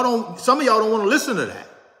 Some of y'all don't want to listen to that.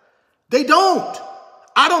 They don't.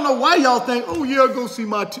 I don't know why y'all think, oh yeah,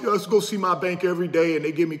 let's go see my bank every day and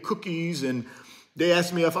they give me cookies and they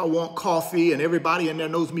ask me if I want coffee and everybody in there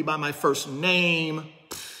knows me by my first name.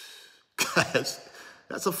 Guys,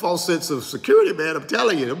 that's a false sense of security, man. I'm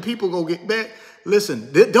telling you, them people go get back.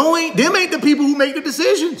 Listen, them ain't the people who make the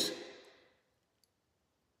decisions.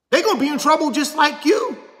 They're going to be in trouble just like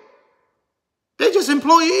you. They're just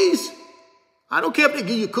employees. I don't care if they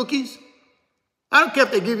give you cookies. I don't care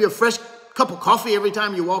if they give you a fresh cup of coffee every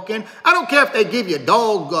time you walk in. I don't care if they give you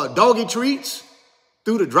doggy treats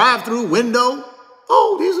through the drive-through window.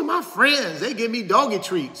 Oh, these are my friends. They give me doggy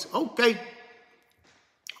treats. Okay.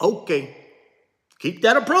 Keep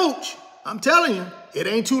that approach. I'm telling you, it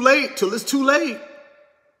ain't too late till it's too late.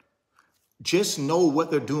 Just know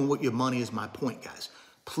what they're doing with your money is my point, guys.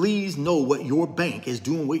 Please know what your bank is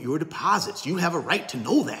doing with your deposits. You have a right to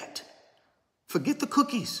know that. Forget the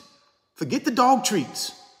cookies. Forget the dog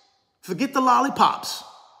treats. Forget the lollipops.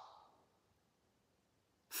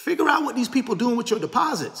 Figure out what these people are doing with your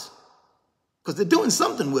deposits, because they're doing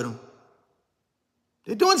something with them.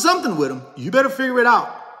 They're doing something with them. You better figure it out.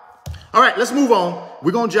 All right, let's move on.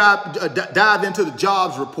 We're going to dive into the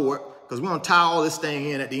jobs report, because we're going to tie all this thing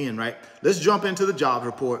in at the end, right? Let's jump into the jobs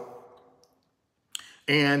report.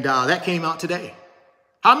 And that came out today.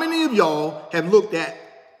 How many of y'all have looked at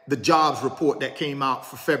the jobs report that came out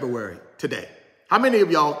for February today? How many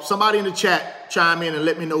of y'all, somebody in the chat, chime in and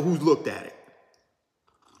let me know who's looked at it.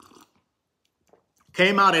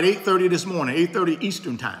 Came out at 8:30 this morning, 8:30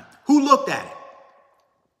 Eastern time. Who looked at it?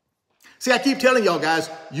 See, I keep telling y'all guys,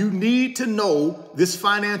 you need to know this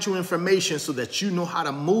financial information so that you know how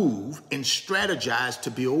to move and strategize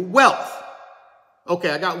to build wealth.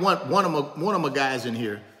 Okay, I got one of my guys in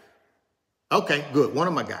here. Okay, good, one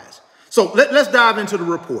of my guys. So let's dive into the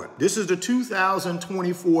report. This is the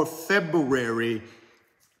 2024 February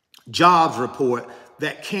jobs report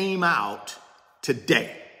that came out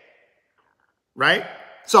today, right?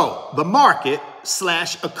 So the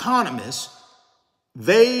market/economists,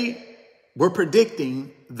 they were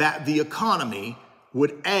predicting that the economy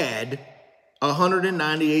would add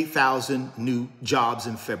 198,000 new jobs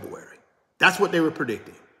in February. That's what they were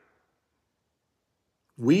predicting.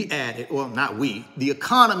 We added, well, not we, the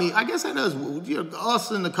economy, I guess that does,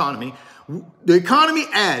 us and the economy. The economy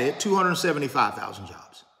added 275,000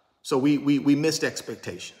 jobs. So we missed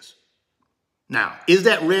expectations. Now, is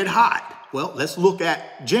that red hot? Well, let's look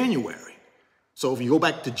at January. So if you go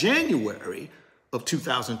back to January of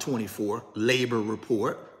 2024 labor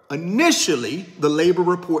report, initially the labor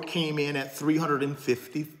report came in at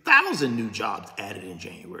 350,000 new jobs added in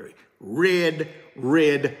January. Red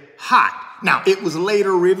hot. Now, it was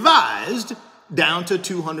later revised down to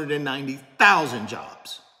 290,000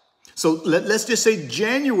 jobs. So let's just say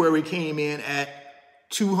January came in at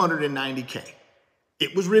 290K.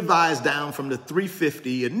 It was revised down from the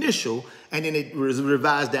 350 initial, and then it was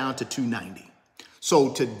revised down to 290. So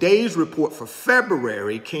today's report for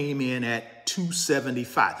February came in at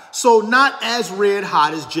 275. So not as red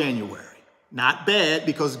hot as January. Not bad,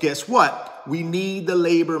 because guess what? We need the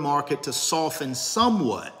labor market to soften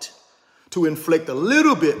somewhat to inflict a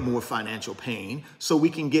little bit more financial pain so we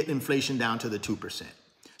can get inflation down to the 2%.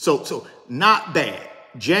 So not bad.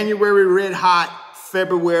 January red hot,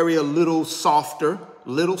 February a little softer,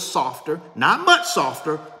 not much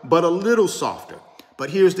softer, but a little softer. But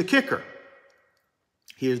here's the kicker.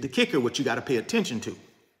 Here's the kicker, what you got to pay attention to.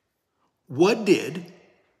 What did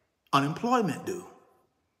unemployment do?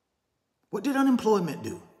 What did unemployment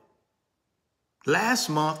do? Last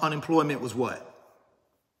month, unemployment was what?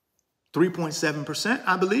 3.7%,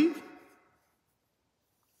 I believe.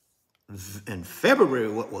 In February,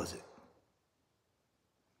 what was it?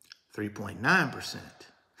 3.9%.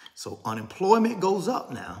 So unemployment goes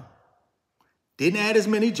up now. Didn't add as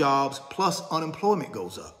many jobs, plus unemployment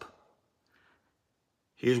goes up.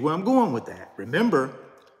 Here's where I'm going with that. Remember,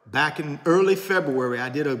 back in early February, I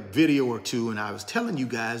did a video or two, and I was telling you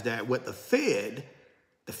guys that what the Fed,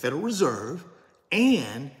 the Federal Reserve,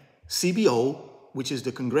 and CBO, which is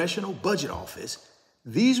the Congressional Budget Office,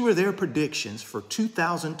 these were their predictions for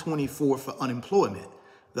 2024 for unemployment.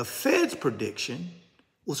 The Fed's prediction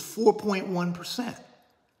was 4.1%.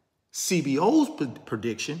 CBO's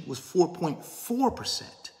prediction was 4.4%.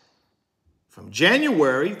 From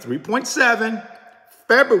January, 3.7.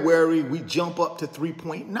 February, we jump up to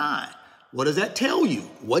 3.9. What does that tell you?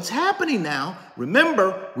 What's happening now?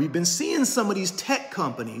 Remember, we've been seeing some of these tech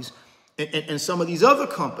companies and some of these other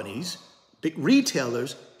companies, big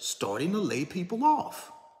retailers, starting to lay people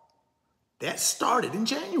off. That started in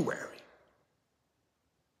January.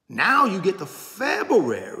 Now you get the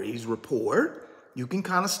February's report, you can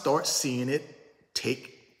kind of start seeing it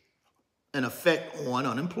take an effect on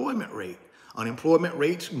unemployment rate. Unemployment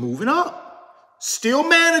rate's moving up. Still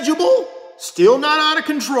manageable, still not out of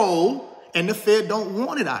control, and the Fed don't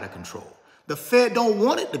want it out of control. The Fed don't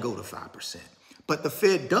want it to go to 5%, but the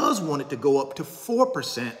Fed does want it to go up to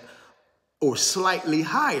 4% or slightly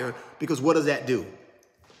higher, because what does that do?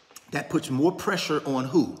 That puts more pressure on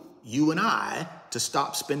who? You and I, to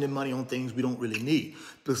stop spending money on things we don't really need.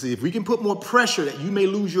 Because if we can put more pressure that you may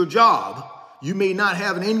lose your job, you may not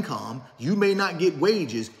have an income, you may not get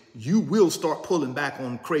wages, you will start pulling back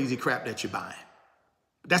on crazy crap that you're buying.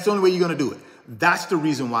 That's the only way you're going to do it. That's the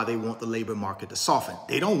reason why they want the labor market to soften.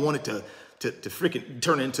 They don't want it to freaking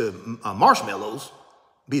turn into marshmallows,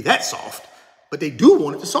 be that soft, but they do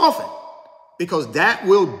want it to soften, because that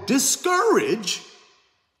will discourage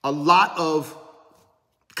a lot of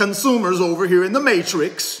consumers over here in the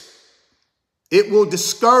matrix. It will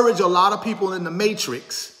discourage a lot of people in the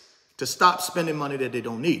matrix to stop spending money that they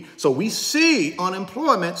don't need. So we see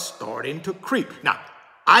unemployment starting to creep. Now,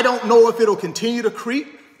 I don't know if it'll continue to creep,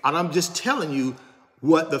 and I'm just telling you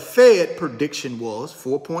what the Fed prediction was,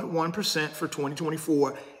 4.1% for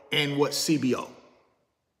 2024, and what CBO,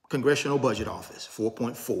 Congressional Budget Office,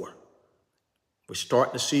 4.4. We're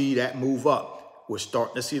starting to see that move up. We're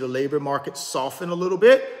starting to see the labor market soften a little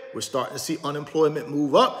bit. We're starting to see unemployment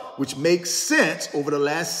move up, which makes sense. Over the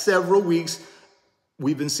last several weeks,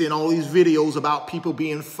 we've been seeing all these videos about people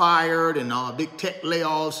being fired and big tech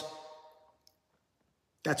layoffs.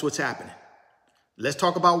 That's what's happening. Let's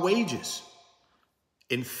talk about wages.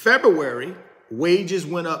 In February, wages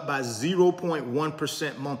went up by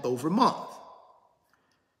 0.1% month over month.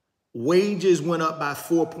 Wages went up by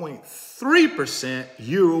 4.3%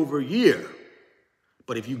 year over year.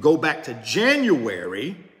 But if you go back to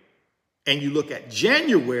January and you look at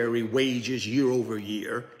January wages year over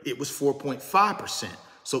year, it was 4.5%.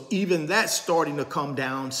 So even that's starting to come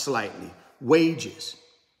down slightly. Wages,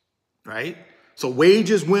 right? So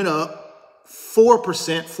wages went up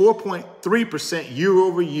 4%, 4.3% year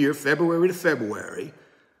over year, February to February.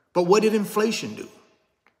 But what did inflation do?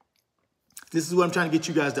 This is what I'm trying to get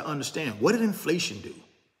you guys to understand. What did inflation do?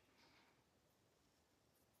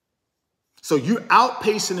 So you're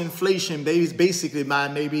outpacing inflation basically by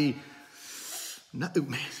maybe not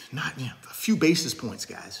a few basis points,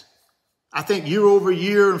 guys. I think year over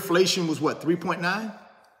year inflation was what, 3.9?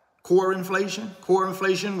 Core inflation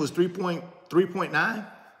was 3.9.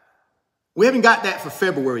 We haven't got that for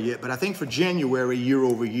February yet, but I think for January year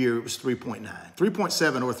over year it was 3.9,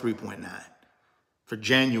 3.7 or 3.9 for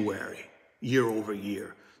January year over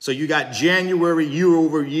year. So you got January year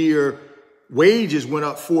over year, wages went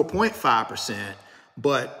up 4.5%,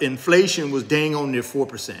 but inflation was dang on near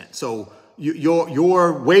 4%. So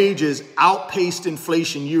your wages outpaced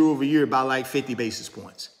inflation year over year by like 50 basis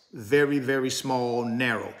points. Very, very small,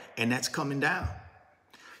 narrow, and that's coming down.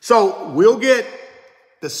 So we'll get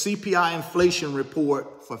the CPI inflation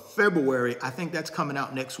report for February. I think that's coming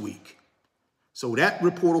out next week. So that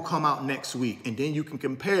report will come out next week, and then you can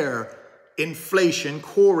compare inflation,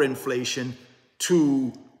 core inflation,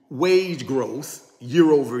 to wage growth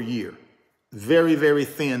year over year. Very, very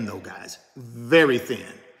thin though, guys, very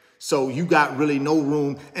thin. So you got really no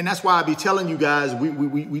room. And that's why I be telling you guys,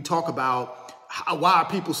 we talk about why are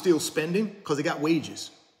people still spending? Because they got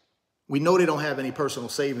wages. We know they don't have any personal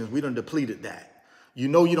savings. We done depleted that. You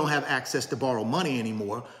know you don't have access to borrow money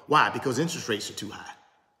anymore. Why? Because interest rates are too high.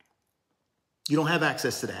 You don't have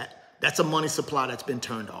access to that. That's a money supply that's been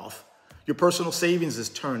turned off. Your personal savings is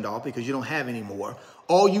turned off because you don't have any more.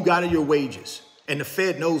 All you got are your wages. And the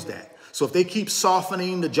Fed knows that. So if they keep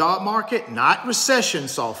softening the job market, not recession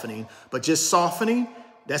softening, but just softening,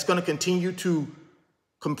 that's going to continue to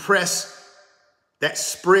compress that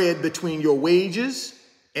spread between your wages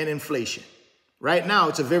and inflation. Right now,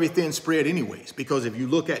 it's a very thin spread anyways, because if you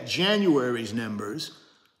look at January's numbers,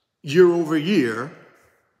 year over year,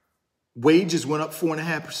 wages went up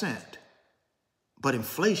 4.5%, but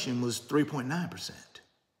inflation was 3.9%.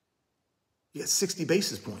 You got 60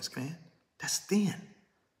 basis points, man. That's thin.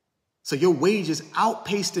 So your wages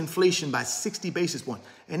outpaced inflation by 60 basis points.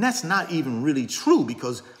 And that's not even really true,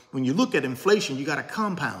 because when you look at inflation, you got to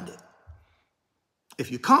compound it.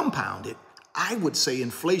 If you compound it, I would say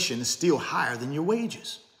inflation is still higher than your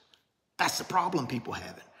wages. That's the problem people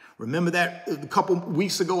have. Remember that a couple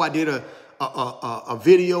weeks ago, I did a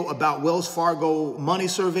video about Wells Fargo money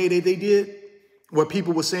survey that they did, where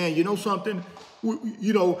people were saying, you know something,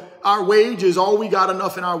 our wages, all we got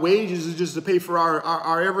enough in our wages is just to pay for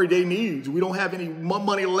our everyday needs. We don't have any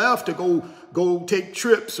money left to go take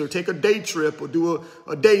trips or take a day trip or do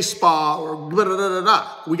a day spa or blah, blah, blah,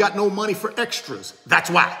 blah. We got no money for extras. That's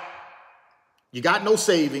why. You got no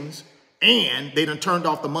savings, and they done turned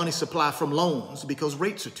off the money supply from loans because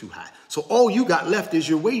rates are too high. So all you got left is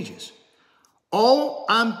your wages. All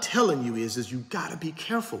I'm telling you is you got to be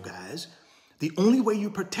careful, guys. The only way you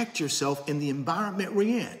protect yourself in the environment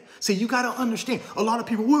we're in. See, you got to understand, a lot of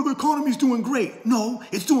people, well, the economy's doing great. No,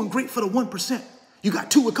 it's doing great for the 1%. You got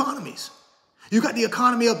two economies. You got the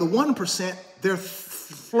economy of the 1%. They're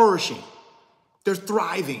flourishing. They're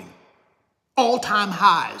thriving. All-time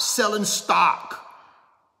highs, selling stock.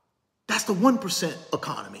 That's the 1%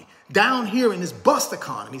 economy. Down here in this bust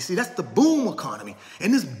economy, see, that's the boom economy.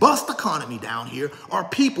 And this bust economy down here are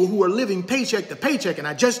people who are living paycheck to paycheck, and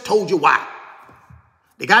I just told you why.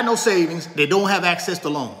 They got no savings. They don't have access to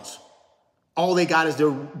loans. All they got is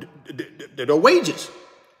their wages.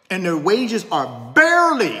 And their wages are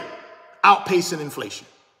barely outpacing inflation.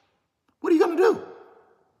 What are you going to do?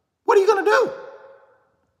 What are you going to do?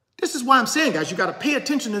 This is why I'm saying, guys, you got to pay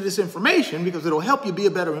attention to this information, because it'll help you be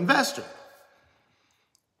a better investor.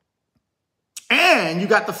 And you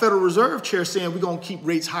got the Federal Reserve Chair saying we're going to keep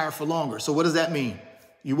rates higher for longer. So what does that mean?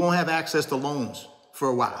 You won't have access to loans for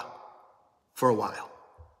a while. For a while.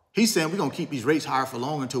 He's saying we're going to keep these rates higher for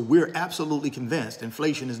longer until we're absolutely convinced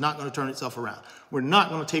inflation is not going to turn itself around. We're not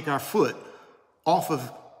going to take our foot off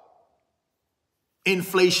of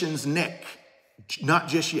inflation's neck. Not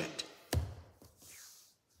just yet.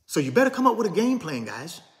 So you better come up with a game plan,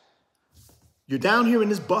 guys. You're down here in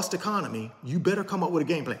this bust economy. You better come up with a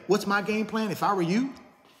game plan. What's my game plan? If I were you,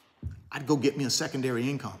 I'd go get me a secondary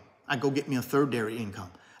income. I'd go get me a thirdary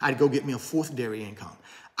income. I'd go get me a fourthary income.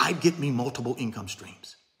 I'd get me multiple income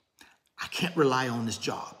streams. I can't rely on this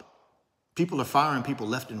job. People are firing people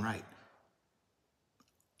left and right.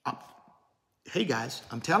 Hey, guys,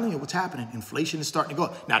 I'm telling you what's happening. Inflation is starting to go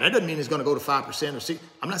up. Now, that doesn't mean it's going to go to 5% or 6%.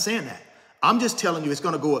 I'm not saying that. I'm just telling you it's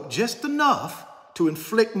going to go up just enough to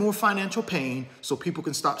inflict more financial pain so people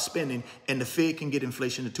can stop spending and the Fed can get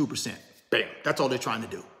inflation to 2%. Bam. That's all they're trying to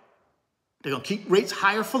do. They're going to keep rates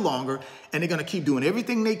higher for longer, and they're going to keep doing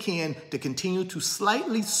everything they can to continue to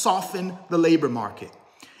slightly soften the labor market.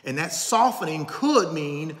 And that softening could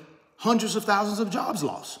mean hundreds of thousands of jobs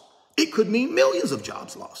lost. It could mean millions of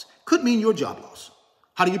jobs lost. Could mean your job loss.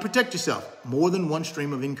 How do you protect yourself? More than one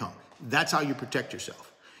stream of income. That's how you protect yourself.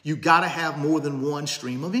 You got to have more than one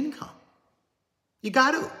stream of income. You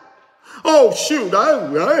got to. Oh, shoot.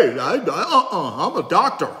 I'm a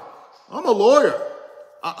doctor. I'm a lawyer.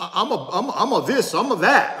 I'm a this. I'm a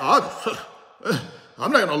that.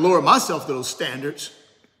 I'm not going to lower myself to those standards.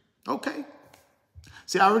 Okay.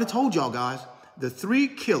 See, I already told y'all guys, the three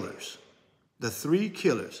killers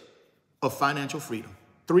of financial freedom,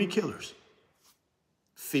 3 killers: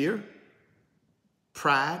 fear,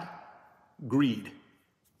 pride, greed.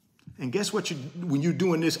 And guess what? When you're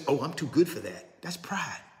doing this, oh, I'm too good for that. That's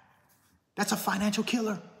pride. That's a financial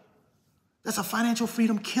killer. That's a financial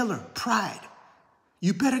freedom killer, pride.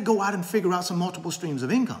 You better go out and figure out some multiple streams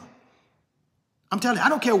of income. I'm telling you, I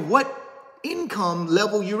don't care what income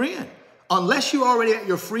level you're in. Unless you're already at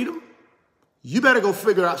your freedom, you better go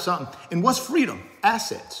figure out something. And what's freedom?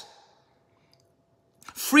 Assets.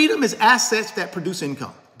 Freedom is assets that produce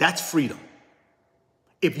income. That's freedom.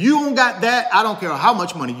 If you don't got that, I don't care how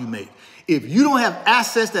much money you make. If you don't have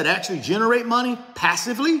assets that actually generate money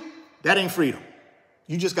passively, that ain't freedom.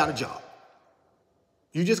 You just got a job.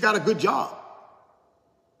 You just got a good job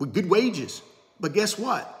with good wages. But guess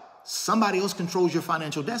what? Somebody else controls your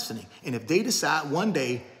financial destiny. And if they decide one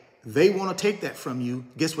day they want to take that from you,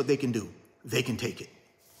 guess what they can do? They can take it.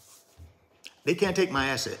 They can't take my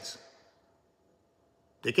assets.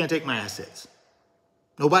 They can't take my assets.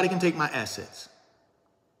 Nobody can take my assets.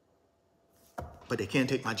 But they can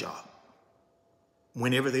take my job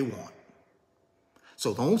whenever they want.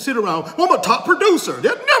 So don't sit around, I'm a top producer.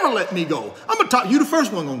 They'll never let me go. I'm a You the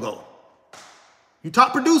first one gonna go. You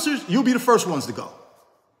top producers, you'll be the first ones to go.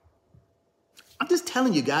 I'm just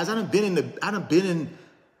telling you guys, I done been in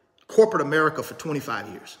corporate America for 25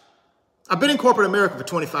 years. I've been in corporate America for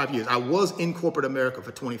 25 years. I was in corporate America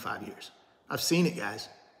for 25 years. I've seen it, guys.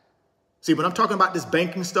 See, when I'm talking about this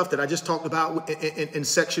banking stuff that I just talked about in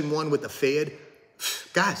section 1 with the Fed,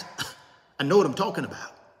 guys, I know what I'm talking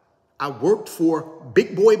about. I worked for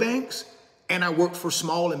big boy banks and I worked for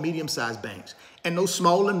small and medium-sized banks. And those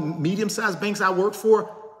small and medium-sized banks I worked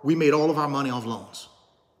for, we made all of our money off loans.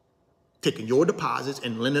 Taking your deposits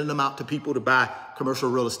and lending them out to people to buy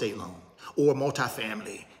commercial real estate loan or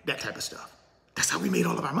multifamily, that type of stuff. That's how we made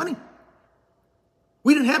all of our money.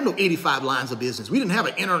 We didn't have no 85 lines of business. We didn't have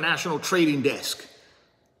an international trading desk.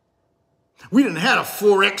 We didn't have a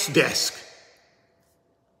Forex desk.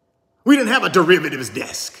 We didn't have a derivatives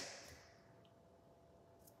desk.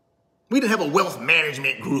 We didn't have a wealth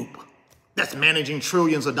management group that's managing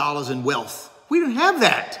trillions of dollars in wealth. We didn't have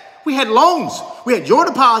that. We had loans. We had your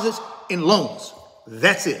deposits in loans.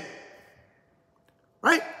 That's it.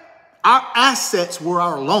 Right? Our assets were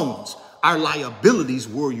our loans. Our liabilities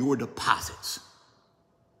were your deposits.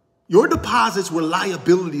 Your deposits were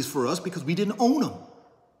liabilities for us because we didn't own them.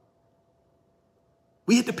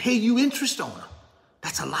 We had to pay you interest on them.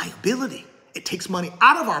 That's a liability. It takes money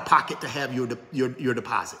out of our pocket to have your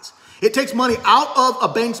deposits. It takes money out of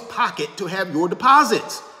a bank's pocket to have your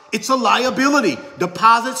deposits. It's a liability.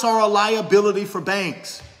 Deposits are a liability for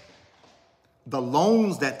banks. The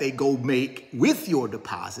loans that they go make with your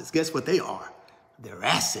deposits, guess what they are? They're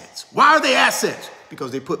assets. Why are they assets?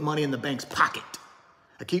 Because they put money in the bank's pocket.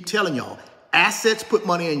 I keep telling y'all, assets put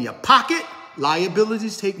money in your pocket.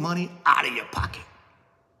 Liabilities take money out of your pocket.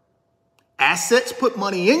 Assets put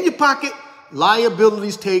money in your pocket.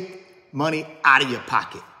 Liabilities take money out of your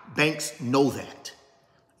pocket. Banks know that.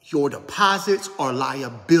 Your deposits are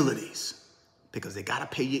liabilities because they got to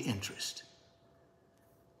pay you interest.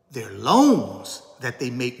 Their loans that they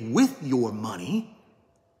make with your money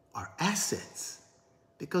are assets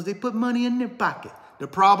because they put money in their pocket. The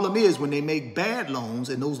problem is when they make bad loans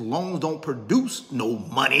and those loans don't produce no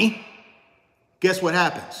money, guess what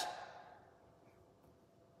happens?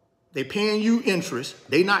 They paying you interest.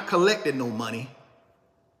 They not collecting no money.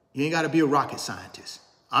 You ain't got to be a rocket scientist.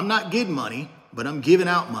 I'm not getting money, but I'm giving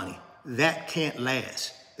out money. That can't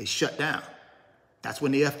last. They shut down. That's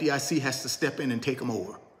when the FDIC has to step in and take them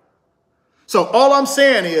over. So all I'm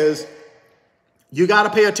saying is you got to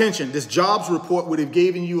pay attention. This jobs report would have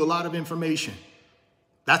given you a lot of information.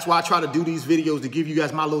 That's why I try to do these videos to give you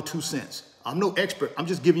guys my little 2 cents. I'm no expert. I'm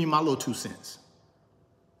just giving you my little 2 cents.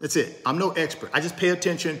 That's it. I'm no expert. I just pay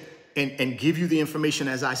attention and give you the information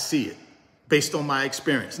as I see it based on my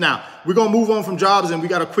experience. Now, we're going to move on from jobs and we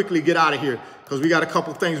got to quickly get out of here because we got a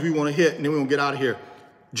couple things we want to hit and then we're going to get out of here.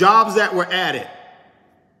 Jobs that were added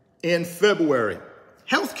in February.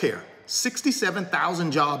 Healthcare.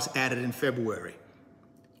 67,000 jobs added in February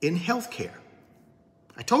in healthcare.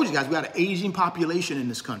 I told you guys we got an aging population in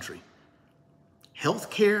this country.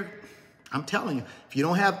 Healthcare, I'm telling you, if you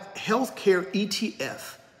don't have healthcare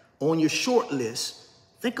ETF on your short list,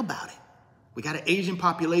 think about it. We got an aging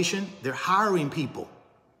population. They're hiring people.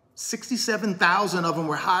 67,000 of them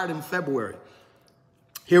were hired in February.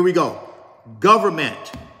 Here we go.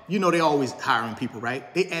 Government. You know they always hiring people,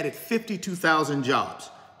 right? They added 52,000 jobs.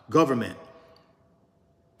 Government.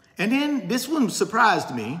 And then this one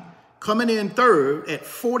surprised me. Coming in third at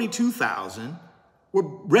 42,000 were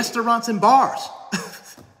restaurants and bars.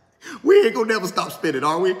 We ain't gonna never stop spending,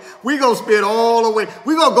 are we? We gonna spend all the way.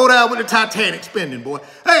 We gonna go down with the Titanic spending, boy.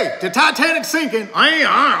 Hey, the Titanic's sinking.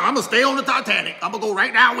 I'm gonna stay on the Titanic. I'm gonna go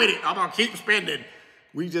right down with it. I'm gonna keep spending.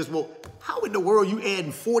 We just won't. How in the world you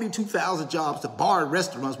adding 42,000 jobs to bar and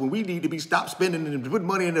restaurants when we need to be stopped spending and put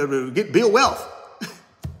money in to build wealth?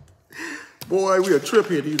 Boy, we a trip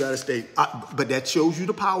here in the United States. But that shows you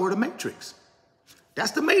the power of the matrix.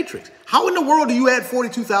 That's the matrix. How in the world do you add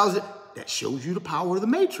 42,000? That shows you the power of the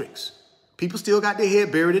matrix. People still got their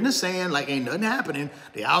head buried in the sand like ain't nothing happening.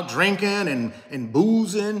 They out drinking and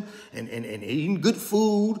boozing and eating good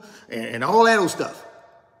food and all that old stuff.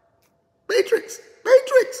 Matrix.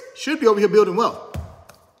 Should be over here building wealth.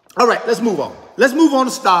 All right, let's move on. Let's move on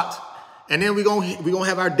to stocks. And then we're gonna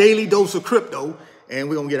have our daily dose of crypto and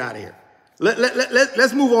we're gonna get out of here.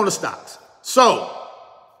 Let's move on to stocks. So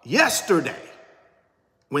yesterday,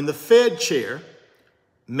 when the Fed chair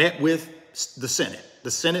met with the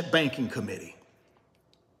Senate Banking Committee,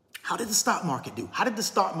 how did the stock market do? How did the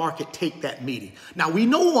stock market take that meeting? Now, we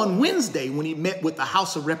know on Wednesday when he met with the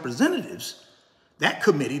House of Representatives, that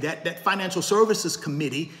committee, that Financial Services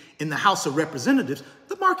Committee in the House of Representatives,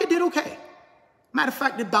 the market did okay. Matter of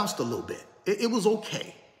fact, it bounced a little bit. It was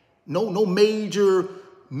okay. No major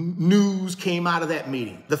news came out of that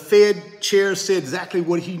meeting. The Fed chair said exactly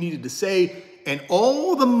what he needed to say. And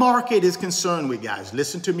all the market is concerned with, guys,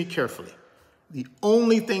 listen to me carefully. The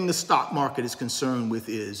only thing the stock market is concerned with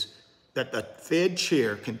is that the Fed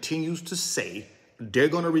chair continues to say they're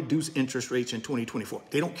going to reduce interest rates in 2024.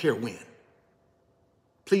 They don't care when.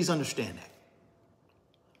 Please understand that.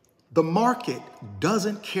 The market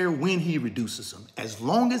doesn't care when he reduces them. As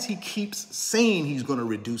long as he keeps saying he's going to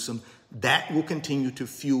reduce them, that will continue to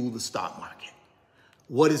fuel the stock market.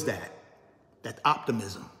 What is that? That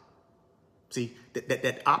optimism. See,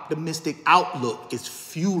 that optimistic outlook is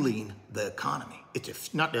fueling the economy.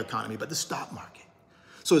 It's not the economy, but the stock market.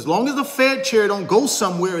 So as long as the Fed chair don't go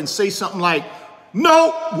somewhere and say something like,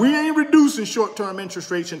 no, we ain't reducing short-term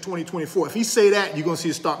interest rates in 2024. If he say that, you're going to see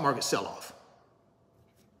the stock market sell off.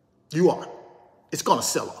 You are. It's going to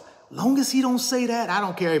sell off. Long as he don't say that, I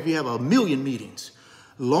don't care if you have 1 million meetings.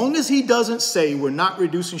 Long as he doesn't say we're not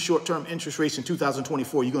reducing short-term interest rates in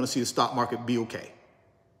 2024, you're going to see the stock market be okay.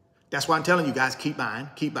 That's why I'm telling you guys, keep buying,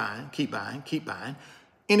 keep buying, keep buying, keep buying.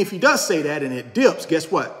 And if he does say that and it dips, guess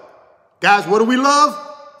what? Guys, what do we love?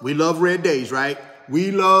 We love red days, right?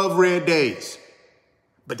 We love red days.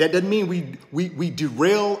 But that doesn't mean we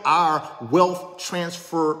derail our wealth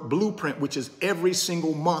transfer blueprint, which is every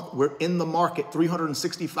single month we're in the market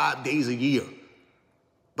 365 days a year.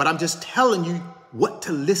 But I'm just telling you what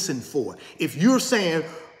to listen for. If you're saying,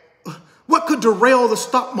 what could derail the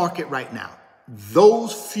stock market right now?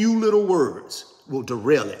 Those few little words will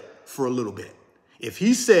derail it for a little bit. If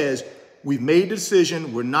he says, we've made the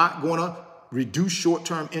decision, we're not going to reduce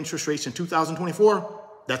short-term interest rates in 2024,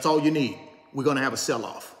 that's all you need. We're going to have a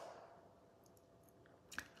sell-off.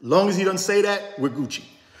 Long as he doesn't say that, we're Gucci.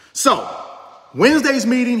 So Wednesday's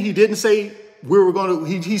meeting, he didn't say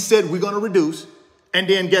he said we're going to reduce. And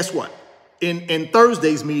then guess what? In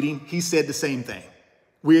Thursday's meeting, he said the same thing.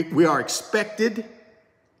 We are expected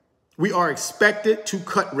to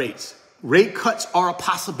cut rates. Rate cuts are a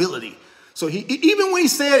possibility. So even when he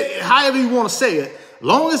said, however you want to say it,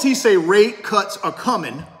 long as he say rate cuts are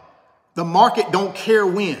coming, the market don't care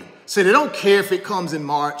when. So they don't care if it comes in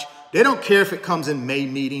March. They don't care if it comes in May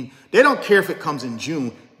meeting. They don't care if it comes in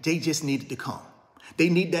June. They just need it to come. They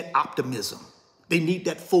need that optimism. They need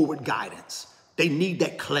that forward guidance. They need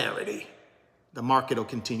that clarity. The market will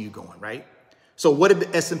continue going, right? So what did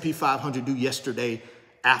the S&P 500 do yesterday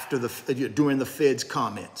during the Fed's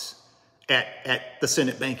comments at the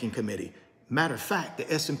Senate Banking Committee? Matter of fact, the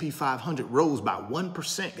S&P 500 rose by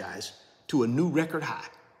 1%, guys, to a new record high.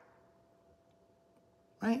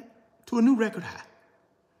 Right? To a new record high.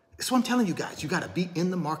 That's what I'm telling you guys. You got to be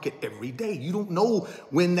in the market every day. You don't know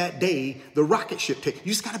when that day the rocket ship takes.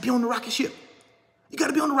 You just got to be on the rocket ship. You got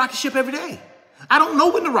to be on the rocket ship every day. I don't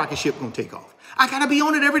know when the rocket ship going to take off. I got to be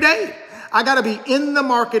on it every day. I got to be in the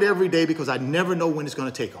market every day because I never know when it's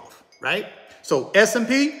going to take off, right? So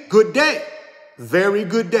S&P, good day. Very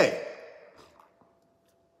good day.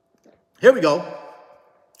 Here we go.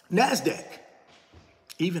 NASDAQ,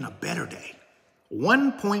 even a better day.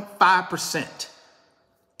 1.5%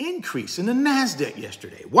 increase in the NASDAQ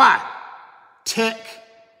yesterday. Why? Tech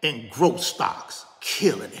and growth stocks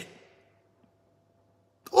killing it.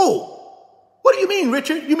 Oh, what do you mean,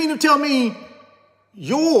 Richard? You mean to tell me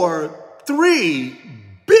your 3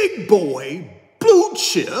 big boy blue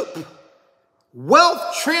chip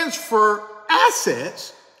wealth transfer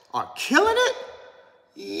assets are killing it?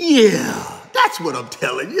 Yeah, that's what I'm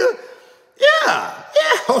telling you. Yeah.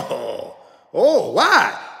 Oh,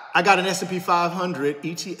 why? I got an S&P 500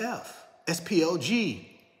 ETF, SPLG.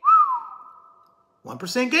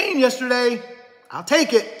 1% gain yesterday. I'll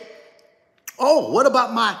take it. Oh, what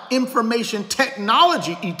about my information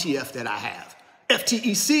technology ETF that I have?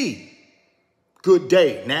 FTEC. Good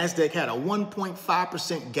day. NASDAQ had a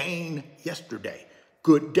 1.5% gain yesterday.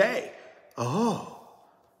 Good day. Oh,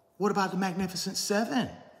 what about the Magnificent Seven?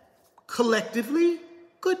 Collectively,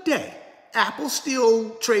 good day. Apple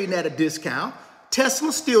still trading at a discount.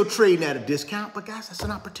 Tesla still trading at a discount. But guys, that's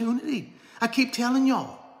an opportunity. I keep telling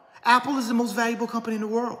y'all, Apple is the most valuable company in the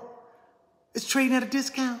world. It's trading at a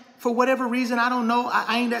discount. For whatever reason, I don't know.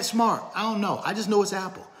 I ain't that smart. I don't know. I just know it's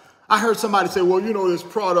Apple. I heard somebody say, well, you know, these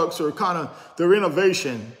products are kind of, they're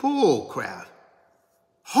innovation. Bull crap.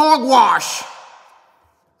 Hogwash.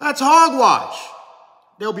 That's hogwash.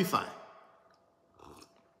 They'll be fine.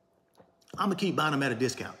 I'm going to keep buying them at a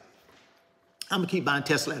discount. I'm going to keep buying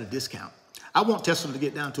Tesla at a discount. I want Tesla to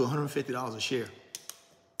get down to $150 a share.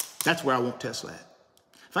 That's where I want Tesla at.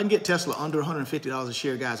 If I can get Tesla under $150 a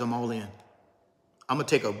share, guys, I'm all in. I'm going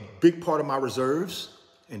to take a big part of my reserves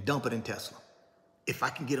and dump it in Tesla. if I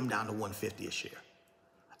can get them down to 150 a share.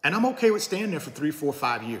 And I'm okay with staying there for 3, 4,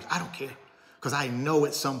 5 years. I don't care, because I know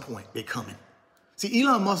at some point they're coming. See,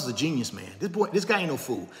 Elon Musk is a genius, man. This guy ain't no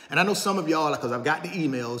fool. And I know some of y'all, because I've got the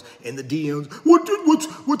emails and the DMs.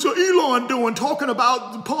 What's Elon doing, talking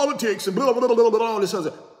about politics and blah, blah, blah, blah, blah, all this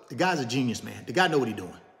other. The guy's a genius, man. The guy know what he's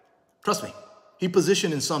doing. Trust me. He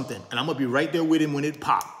positioning something, and I'm going to be right there with him when it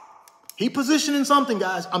pop. He positioning something,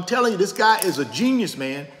 guys. I'm telling you, this guy is a genius,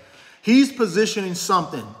 man. He's positioning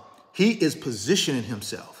something. He is positioning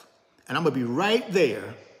himself. And I'm going to be right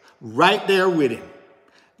there with him.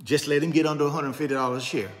 Just let him get under $150 a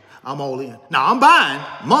share. I'm all in. Now, I'm buying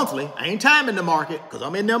monthly. I ain't timing the market because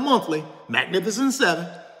I'm in there monthly. Magnificent 7,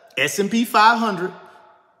 S&P 500.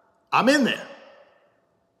 I'm in there.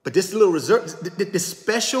 But this little reserve, this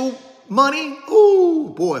special money,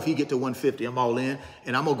 ooh, boy, if he get to 150, I'm all in.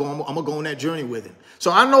 And I'm gonna go on that journey with him. So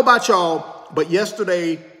I don't know about y'all, but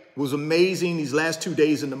yesterday was amazing. These last 2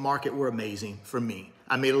 days in the market were amazing for me.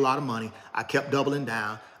 I made a lot of money. I kept doubling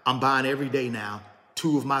down. I'm buying every day now.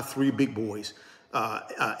 2 of my 3 big boys,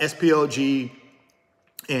 SPLG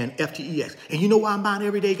and FTEX. And you know why I'm buying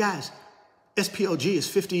every day, guys? SPLG is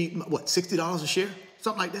 $60 a share?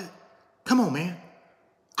 Something like that. Come on, man.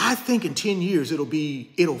 I think in 10 years, it'll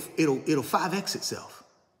 5X itself.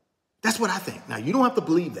 That's what I think. Now, you don't have to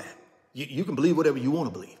believe that. You can believe whatever you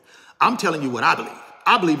want to believe. I'm telling you what I believe.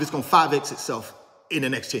 I believe it's going to 5X itself in the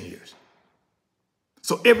next 10 years.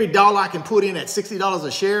 So every dollar I can put in at $60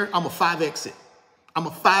 a share, I'm a 5X it. I'm a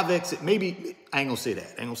 5X it. Maybe, I ain't going to say that.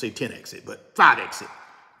 I ain't going to say 10X it, but 5X it.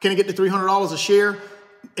 Can I get to $300 a share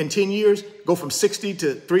in 10 years? Go from 60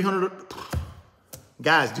 to 300?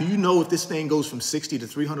 Guys, do you know if this thing goes from 60 to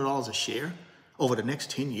 $300 a share over the next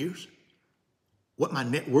 10 years? What my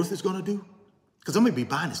net worth is going to do? Because I'm going to be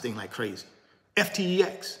buying this thing like crazy.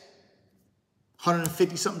 FTEX,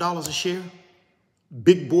 $150-something a share.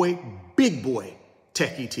 Big boy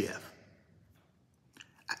tech ETF.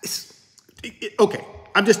 Okay,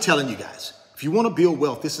 I'm just telling you guys, if you want to build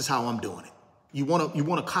wealth, this is how I'm doing it. You want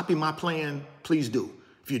to copy my plan, please do.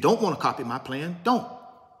 If you don't want to copy my plan, don't.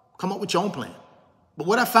 Come up with your own plan. But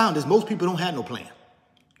what I found is most people don't have no plan.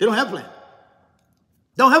 They don't have a plan.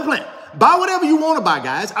 Don't have a plan. Buy whatever you want to buy,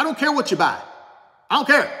 guys. I don't care what you buy. I don't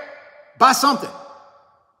care. Buy something.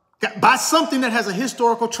 Buy something that has a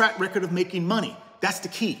historical track record of making money. That's the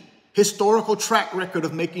key. Historical track record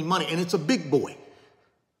of making money. And it's a big boy.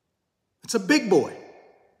 It's a big boy.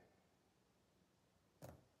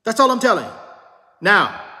 That's all I'm telling you.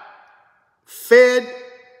 Now, Fed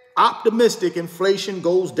optimistic inflation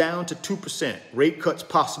goes down to 2%. Rate cuts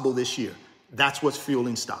possible this year. That's what's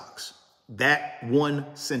fueling stocks. That one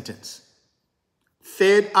sentence.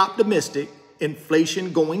 Fed optimistic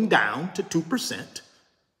inflation going down to 2%.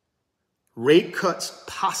 Rate cuts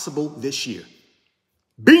possible this year.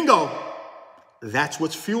 Bingo. That's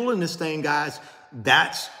what's fueling this thing, guys.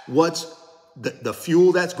 That's what's the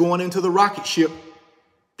fuel that's going into the rocket ship.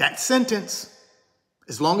 That sentence.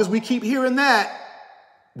 As long as we keep hearing that,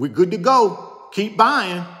 we're good to go. Keep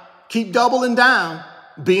buying. Keep doubling down.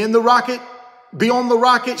 Be on the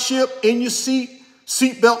rocket ship, in your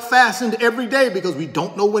seatbelt fastened every day, because we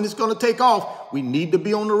don't know when it's going to take off. We need to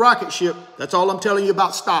be on the rocket ship. That's all I'm telling you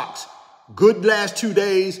about stocks. Good last 2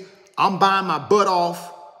 days. I'm buying my butt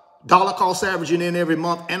off. Dollar cost averaging in every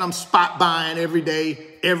month, and I'm spot buying every day,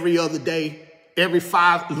 every other day. Every lose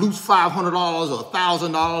 $500 or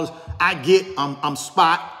 $1,000 I get, I'm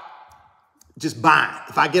spot just buying.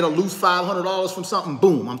 If I get a loose $500 from something,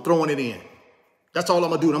 boom, I'm throwing it in. That's all I'm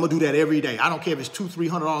gonna do. And I'm gonna do that every day. I don't care if it's $200,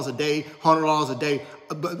 $300 a day, $100 a day.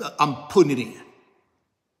 I'm putting it in.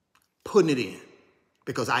 Putting it in.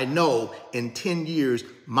 Because I know in 10 years,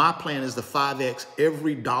 my plan is to 5X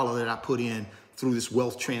every dollar that I put in through this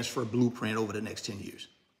wealth transfer blueprint over the next 10 years.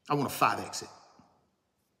 I want to 5X it.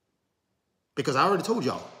 Because I already told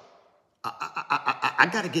y'all, I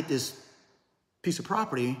got to get this piece of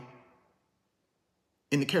property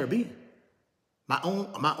in the Caribbean. My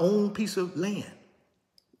own piece of land,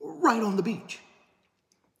 right on the beach,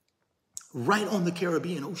 right on the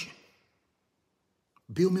Caribbean Ocean.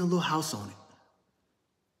 Build me a little house on it.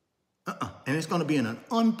 And it's going to be in an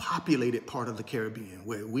unpopulated part of the Caribbean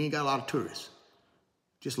where we ain't got a lot of tourists,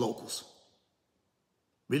 just locals.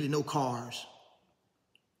 Really no cars,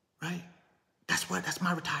 right? That's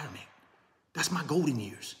my retirement. That's my golden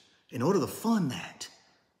years. In order to fund that,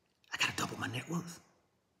 I got to double my net worth.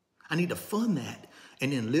 I need to fund that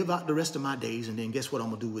and then live out the rest of my days. And then guess what I'm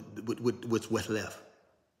going to do with what's left?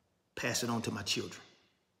 Pass it on to my children.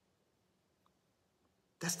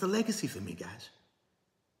 That's the legacy for me, guys.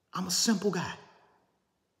 I'm a simple guy.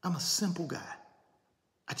 I'm a simple guy.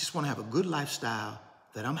 I just want to have a good lifestyle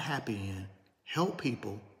that I'm happy in, help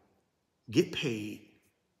people, get paid,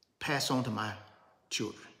 pass on to my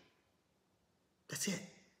children. That's it.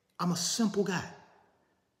 I'm a simple guy.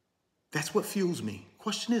 That's what fuels me.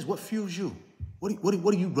 Question is, what fuels you? What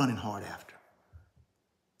are you running hard after?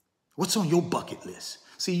 What's on your bucket list?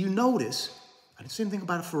 See, you notice, I didn't say anything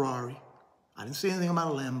about a Ferrari. I didn't say anything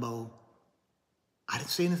about a Lambo. I didn't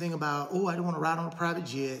say anything about, oh, I don't want to ride on a private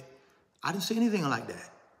jet. I didn't say anything like that.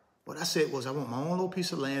 What I said was I want my own little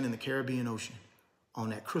piece of land in the Caribbean Ocean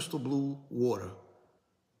on that crystal blue water,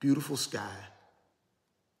 beautiful sky,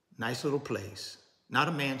 nice little place. Not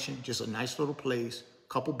a mansion, just a nice little place,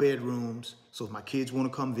 couple bedrooms. So if my kids want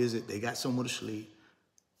to come visit, they got somewhere to sleep.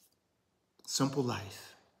 Simple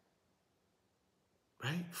life,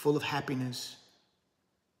 right? Full of happiness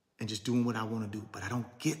and just doing what I want to do. But I don't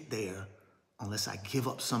get there unless I give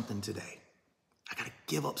up something today. I got to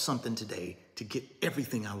give up something today to get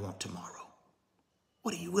everything I want tomorrow.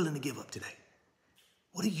 What are you willing to give up today?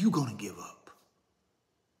 What are you going to give up?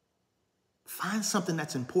 Find something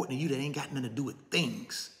that's important to you that ain't got nothing to do with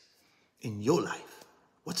things in your life.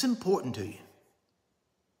 What's important to you?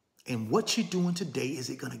 And what you're doing today, is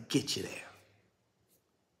it going to get you there?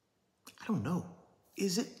 I don't know.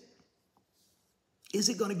 Is it? Is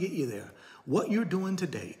it going to get you there? What you're doing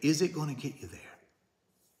today, is it going to get you there?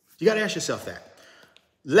 You got to ask yourself that.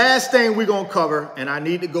 Last thing we're going to cover, and I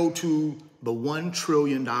need to go to the $1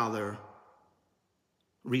 trillion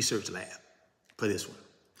research lab for this one.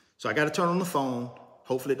 So I got to turn on the phone.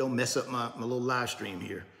 Hopefully it don't mess up my little live stream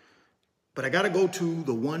here. But I got to go to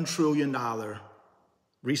the $1 trillion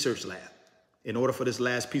research lab in order for this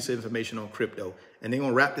last piece of information on crypto. And they're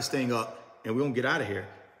going to wrap this thing up, and we're going to get out of here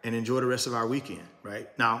and enjoy the rest of our weekend, right?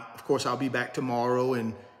 Now, of course, I'll be back tomorrow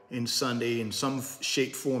and Sunday in some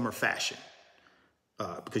shape, form, or fashion.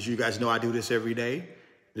 Because you guys know I do this every day.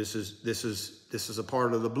 This is a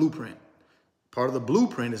part of the blueprint. Part of the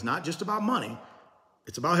blueprint is not just about money.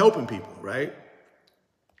 It's about helping people, right?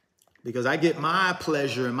 Because I get my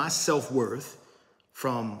pleasure and my self-worth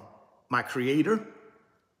from my creator,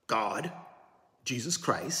 God, Jesus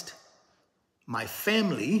Christ, my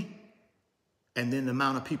family, and then the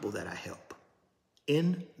amount of people that I help.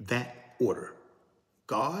 In that order.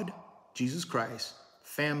 God, Jesus Christ,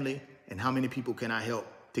 family, and how many people can I help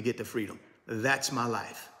to get to freedom? That's my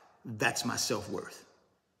life. That's my self-worth.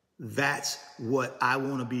 That's what I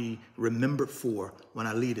want to be remembered for when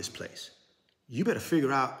I leave this place. You better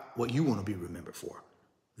figure out what you want to be remembered for.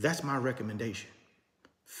 That's my recommendation.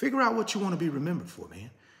 Figure out what you want to be remembered for,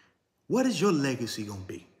 man. What is your legacy going to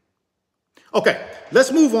be? Okay,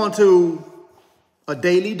 let's move on to a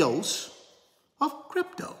daily dose of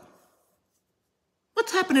crypto.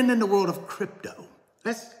 What's happening in the world of crypto?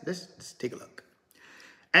 Let's take a look.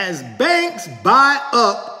 As banks buy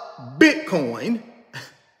up Bitcoin,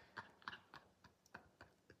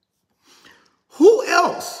 who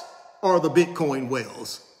else are the Bitcoin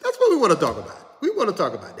whales? That's what we want to talk about. We want to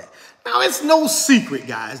talk about that. Now, it's no secret,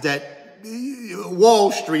 guys, that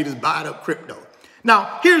Wall Street is buying up crypto.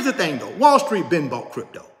 Now, here's the thing, though. Wall Street been bought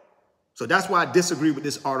crypto. So that's why I disagree with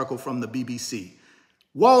this article from the BBC.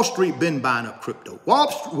 Wall Street been buying up crypto.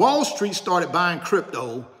 Wall Street started buying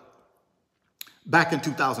crypto back in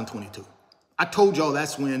 2022. I told y'all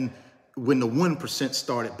that's when the 1%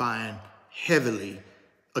 started buying heavily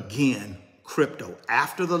again crypto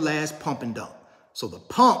after the last pump and dump. So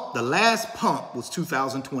the last pump was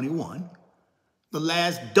 2021. The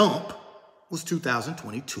last dump was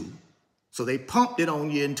 2022. So they pumped it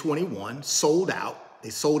on you in 21, sold out. They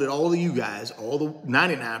sold it all to you guys. All the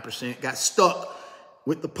 99% got stuck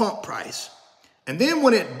with the pump price. And then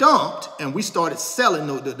when it dumped and we started selling,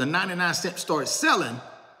 the 99 cents started selling,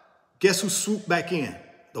 guess who swooped back in?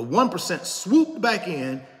 The 1% swooped back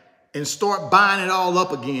in and start buying it all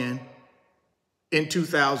up again in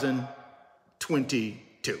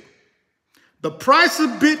 2022. The price of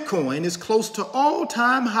Bitcoin is close to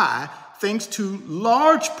all-time high thanks to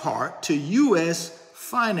large part to U.S.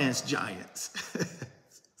 finance giants,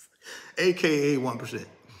 AKA 1%.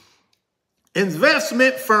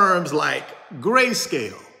 Investment firms like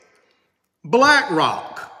Grayscale,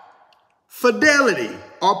 BlackRock, Fidelity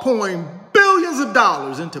are pouring billions of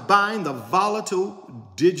dollars into buying the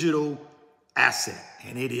volatile digital asset.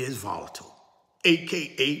 And it is volatile,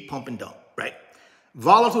 AKA pump and dump, right?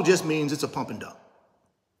 Volatile just means it's a pump and dump.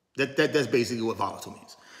 That's basically what volatile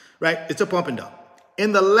means, right? It's a pump and dump.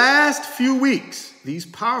 In the last few weeks, these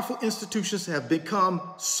powerful institutions have become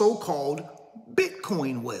so-called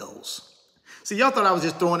Bitcoin whales. See, y'all thought I was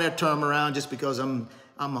just throwing that term around just because I'm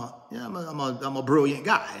I'm a brilliant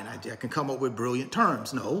guy and I can come up with brilliant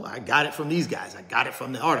terms. No, I got it from these guys. I got it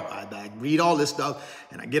from the article. I read all this stuff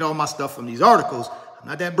and I get all my stuff from these articles. I'm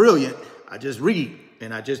not that brilliant. I just read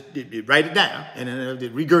and I just write it down and then I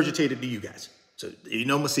regurgitate it to you guys. So you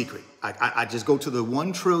know my secret. I just go to the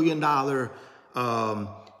 $1 trillion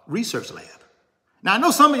research lab. Now I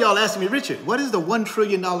know some of y'all asking me, Richard, what is the $1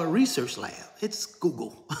 trillion research lab? It's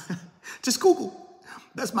Google. Just Google.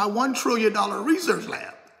 That's my $1 trillion research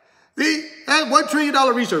lab. See, that $1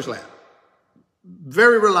 trillion research lab.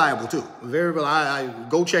 Very reliable too. Very reliable.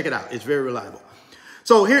 Go check it out. It's very reliable.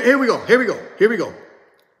 So here we go.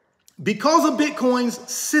 Because of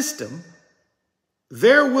Bitcoin's system,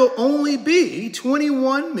 there will only be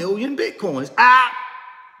 21 million Bitcoins.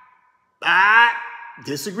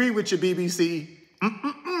 Disagree with you, BBC.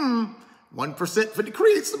 1% for the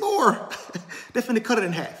creeds, some more. They're finna cut it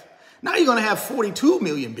in half. Now you're gonna have 42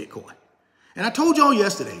 million Bitcoin. And I told y'all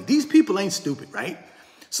yesterday, these people ain't stupid, right?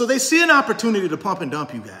 So they see an opportunity to pump and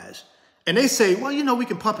dump you guys. And they say, well, you know, we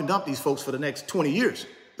can pump and dump these folks for the next 20 years.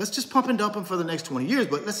 Let's just pump and dump them for the next 20 years,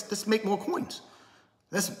 but let's make more coins.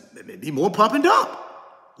 Let's be more pump and dump.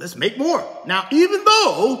 Let's make more. Now, even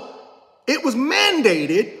though it was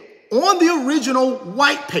mandated on the original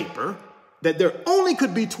white paper that there only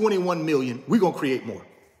could be 21 million, we're going to create more.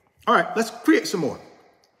 All right, let's create some more.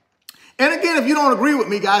 And again, if you don't agree with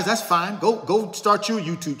me, guys, that's fine. Go start your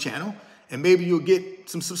YouTube channel and maybe you'll get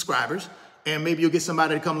some subscribers and maybe you'll get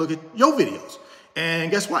somebody to come look at your videos.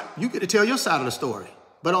 And guess what? You get to tell your side of the story.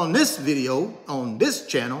 But on this video, on this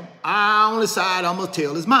channel, only side I'm going to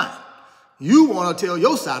tell is mine. You want to tell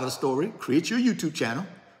your side of the story, create your YouTube channel,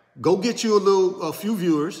 go get you a few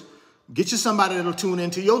viewers, get you somebody that'll tune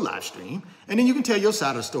into your live stream, and then you can tell your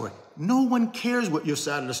side of the story. No one cares what your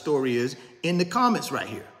side of the story is in the comments right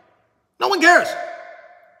here. No one cares.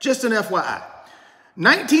 Just an FYI.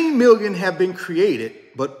 19 million have been created,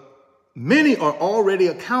 but many are already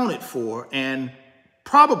accounted for and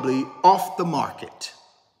probably off the market.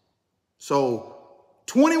 So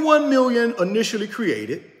 21 million initially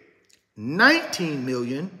created, 19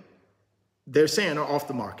 million, they're saying are off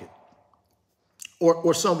the market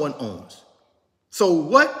or someone owns. So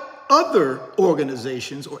what other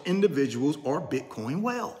organizations or individuals are Bitcoin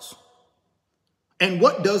whales? And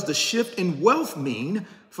what does the shift in wealth mean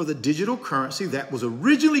for the digital currency that was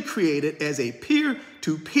originally created as a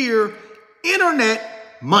peer-to-peer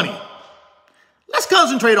internet money? Let's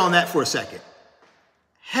concentrate on that for a second.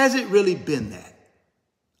 Has it really been that?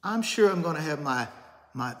 I'm sure I'm going to have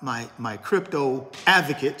my crypto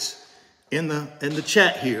advocates in the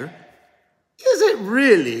chat here. Is it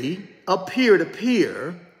really a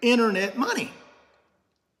peer-to-peer internet money?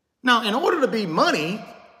 Now, in order to be money,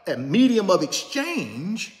 a medium of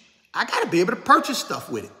exchange, I got to be able to purchase stuff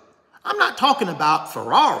with it. I'm not talking about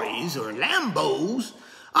Ferraris or Lambos.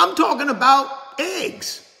 I'm talking about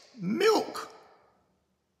eggs, milk,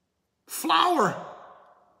 flour,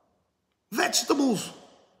 vegetables,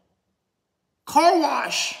 car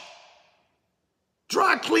wash,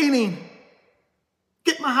 dry cleaning,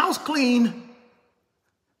 get my house clean.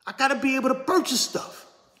 I got to be able to purchase stuff.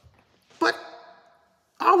 But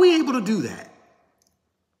are we able to do that?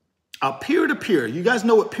 A peer-to-peer, you guys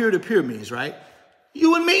know what peer-to-peer means, right?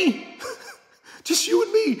 You and me, just you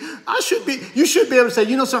and me. You should be able to say,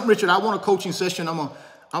 you know something, Richard, I want a coaching session. I'm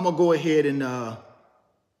gonna go ahead and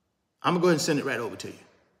send it right over to you.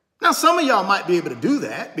 Now, some of y'all might be able to do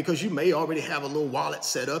that because you may already have a little wallet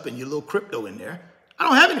set up and your little crypto in there. I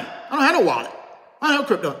don't have any. I don't have no wallet. I don't have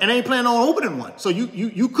crypto and I ain't planning on opening one. So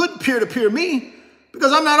you couldn't peer-to-peer me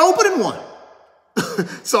because I'm not opening one.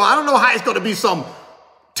 So I don't know how it's gonna be some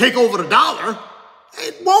take over the dollar.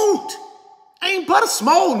 It won't. Ain't but a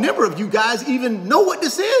small number of you guys even know what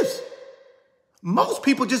this is. Most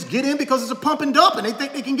people just get in because it's a pump and dump and they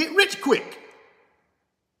think they can get rich quick.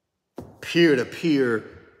 Peer-to-peer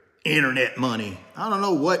internet money. I don't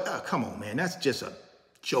know what, come on, man. That's just a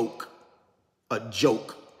joke. A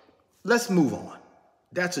joke. Let's move on.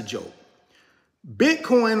 That's a joke.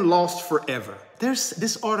 Bitcoin lost forever.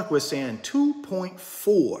 This article is saying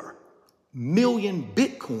 2.4 million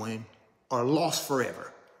Bitcoin are lost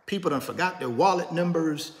forever. People done forgot their wallet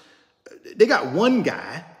numbers. They got one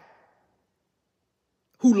guy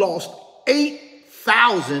who lost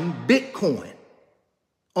 8,000 Bitcoin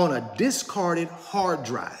on a discarded hard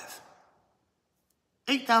drive.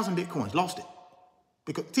 8,000 Bitcoins, lost it.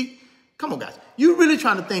 Because, see, come on, guys. You really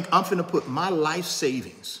trying to think I'm finna put my life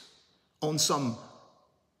savings on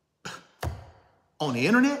on the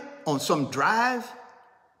internet, on some drive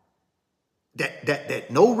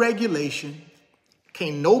that no regulation,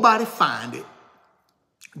 can't nobody find it,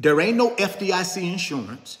 There ain't no FDIC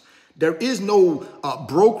insurance. There is no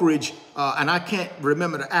brokerage, and I can't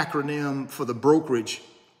remember the acronym for the brokerage,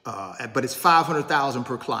 but it's 500,000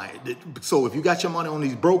 per client. So if you got your money on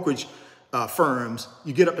these brokerage firms,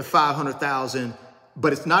 you get up to 500,000,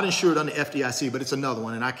 but it's not insured under FDIC, but it's another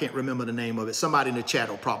one, and I can't remember the name of it. Somebody in the chat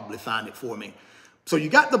will probably find it for me. So you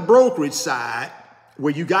got the brokerage side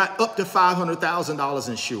where you got up to $500,000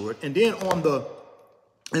 insured, and then on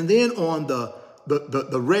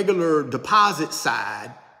the regular deposit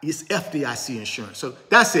side, it's FDIC insurance. So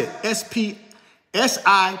that's it, SIPC,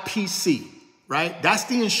 right? That's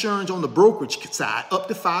the insurance on the brokerage side, up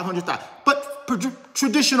to $500,000. But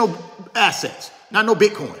traditional assets, not no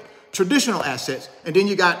Bitcoin, traditional assets. And then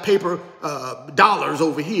you got paper dollars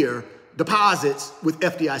over here, deposits with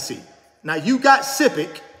FDIC. Now you got SIPC,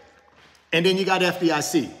 and then you got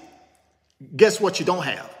FDIC. Guess what you don't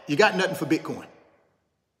have? You got nothing for Bitcoin.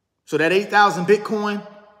 So that 8,000 Bitcoin,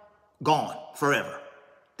 gone forever,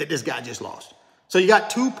 that this guy just lost. So you got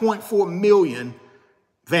 2.4 million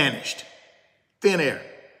vanished, thin air,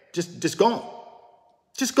 just gone,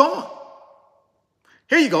 just gone.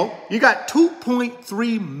 Here you go. You got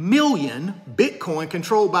 2.3 million Bitcoin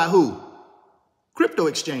controlled by who? Crypto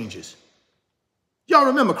exchanges. Y'all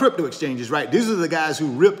remember crypto exchanges, right? These are the guys who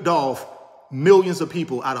ripped off millions of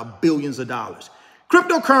people out of billions of dollars.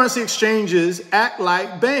 Cryptocurrency exchanges act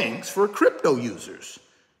like banks for crypto users.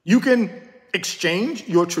 You can exchange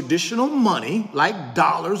your traditional money, like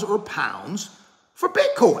dollars or pounds, for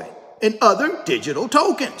Bitcoin and other digital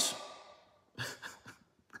tokens.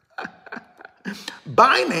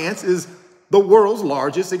 Binance is the world's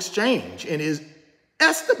largest exchange and is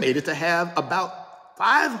estimated to have about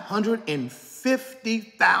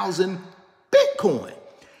 550,000 Bitcoin.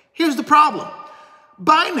 Here's the problem.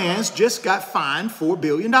 Binance just got fined $4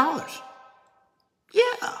 billion. Yeah,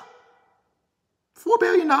 $4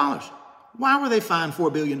 billion. Why were they fined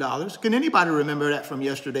 $4 billion? Can anybody remember that from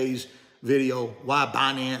yesterday's video? Why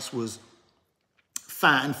Binance was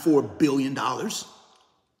fined $4 billion?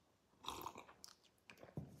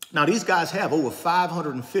 Now, these guys have over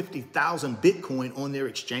 550,000 Bitcoin on their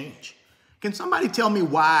exchange. Can somebody tell me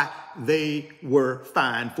why they were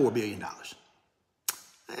fined $4 billion?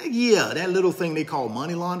 Yeah, that little thing they call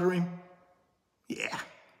money laundering. Yeah,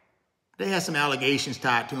 they had some allegations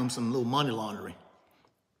tied to them, some little money laundering.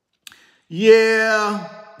 Yeah,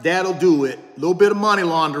 that'll do it. A little bit of money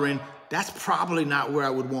laundering. That's probably not where I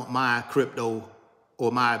would want my crypto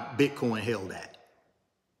or my Bitcoin held at.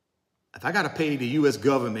 If I got to pay the U.S.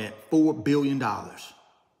 government $4 billion,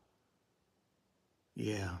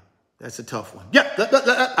 yeah, that's a tough one. Yeah,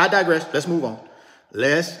 I digress. Let's move on.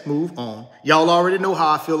 Let's move on. Y'all already know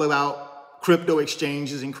how I feel about crypto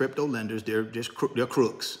exchanges and crypto lenders. They're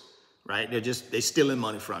crooks, right? They're stealing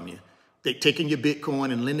money from you. They're taking your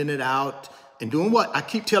Bitcoin and lending it out and doing what? I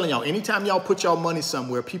keep telling y'all, anytime y'all put y'all money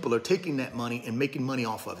somewhere, people are taking that money and making money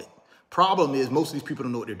off of it. Problem is, most of these people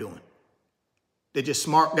don't know what they're doing. They're just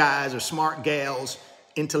smart guys or smart gals,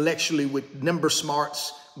 intellectually with number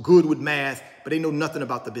smarts, good with math, but they know nothing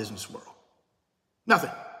about the business world.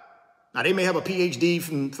 Nothing. Now, they may have a PhD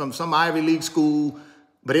from some Ivy League school,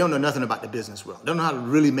 but they don't know nothing about the business world. They don't know how to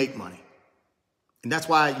really make money. And that's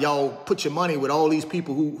why y'all put your money with all these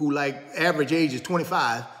people who like average age is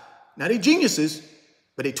 25. Now, they're geniuses,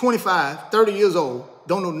 but they're 25, 30 years old,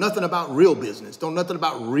 don't know nothing about real business, don't know nothing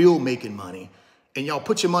about real making money. And y'all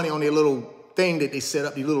put your money on their little thing that they set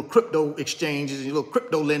up, these little crypto exchanges, and your little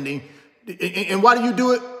crypto lending. And why do you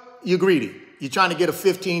do it? You're greedy. You're trying to get a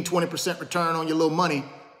 15, 20% return on your little money.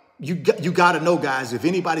 You got to know, guys, if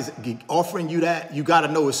anybody's offering you that, you got to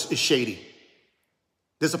know it's shady.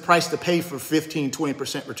 There's a price to pay for 15,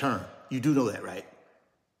 20% return. You do know that, right?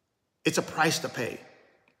 It's a price to pay.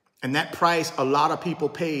 And that price, a lot of people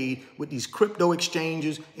paid with these crypto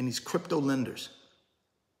exchanges and these crypto lenders.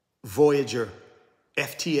 Voyager,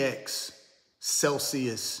 FTX,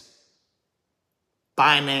 Celsius,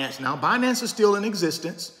 Binance. Now, Binance is still in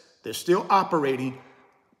existence. They're still operating,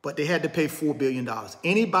 but they had to pay $4 billion.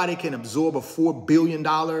 Anybody can absorb a $4 billion.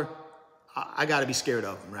 I got to be scared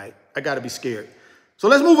of them, right? I got to be scared. So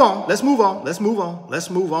let's move on. Let's move on. Let's move on.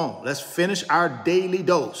 Let's move on. Let's finish our daily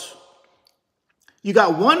dose. You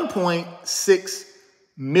got 1.6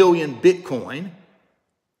 million Bitcoin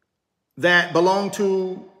that belong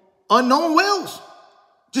to unknown whales.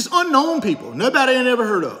 Just unknown people. Nobody ain't ever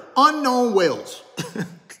heard of. Unknown whales.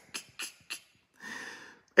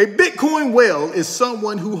 A Bitcoin whale is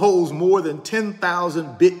someone who holds more than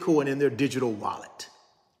 10,000 Bitcoin in their digital wallet.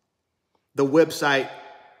 The website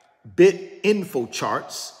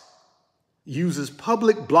BitInfoCharts uses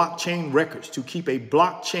public blockchain records to keep a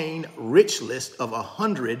blockchain rich list of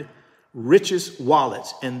 100 richest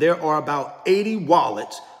wallets. And there are about 80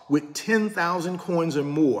 wallets with 10,000 coins or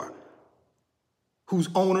more whose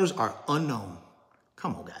owners are unknown.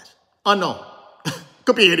 Come on, guys. Unknown.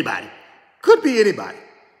 Could be anybody. Could be anybody.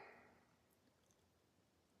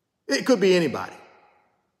 It could be anybody.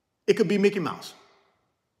 It could be Mickey Mouse.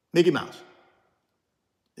 Mickey Mouse.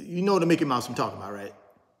 You know the Mickey Mouse I'm talking about, right?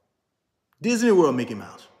 Disney World Mickey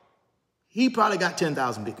Mouse. He probably got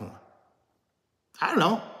 10,000 Bitcoin. I don't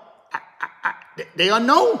know. They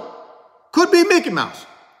unknown. Could be Mickey Mouse.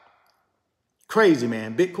 Crazy,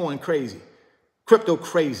 man. Bitcoin crazy. Crypto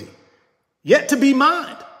crazy. Yet to be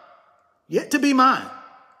mined. Yet to be mined.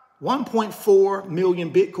 1.4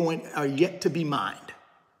 million Bitcoin are yet to be mined.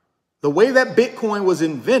 The way that Bitcoin was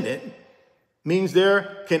invented means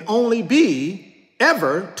there can only be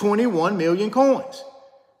ever 21 million coins.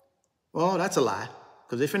 Well, that's a lie,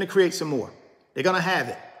 because they're finna create some more. They're going to have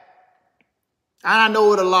it. I know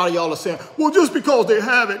what a lot of y'all are saying. Well, just because they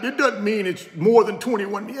have it, it doesn't mean it's more than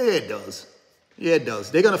 21. Yeah, it does. Yeah, it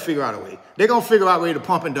does. They're going to figure out a way. They're going to figure out a way to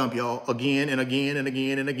pump and dump y'all again and again and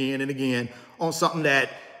again and again and again on something that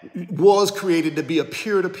was created to be a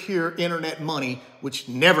peer-to-peer internet money, which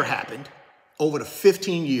never happened. Over the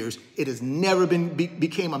 15 years, it has never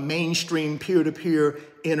became a mainstream peer-to-peer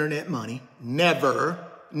internet money. Never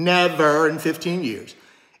in 15 years.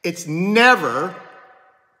 It's never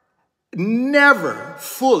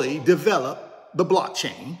fully developed the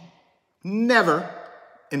blockchain. Never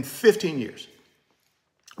in 15 years.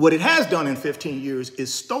 What it has done in 15 years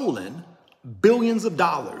is stolen billions of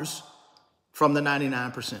dollars from the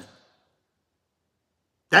 99%.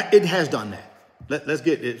 That it has done that. Let's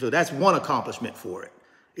get it. So that's one accomplishment for it.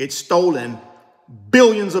 It's stolen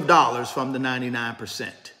billions of dollars from the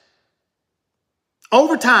 99%.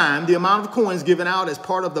 Over time, the amount of coins given out as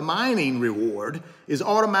part of the mining reward is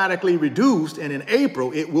automatically reduced, and in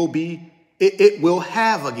April it will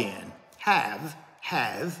have again. Have.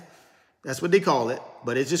 That's what they call it,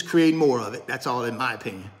 but it's just creating more of it. That's all, in my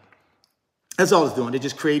opinion. That's all it's doing. They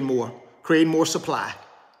just create more supply.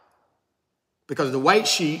 Because the white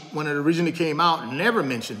sheet, when it originally came out, never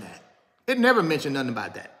mentioned that. It never mentioned nothing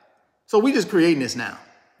about that. So we just creating this now.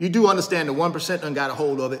 You do understand the 1% done got a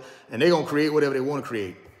hold of it, and they're going to create whatever they want to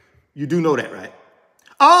create. You do know that, right?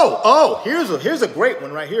 Oh, here's a great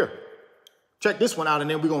one right here. Check this one out, and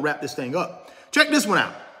then we're going to wrap this thing up. Check this one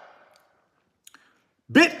out.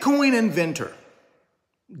 Bitcoin inventor.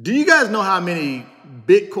 Do you guys know how many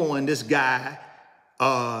Bitcoin this guy,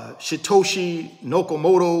 Satoshi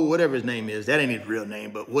Nakamoto, whatever his name is, that ain't his real name,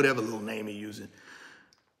 but whatever little name he's using,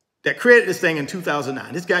 that created this thing in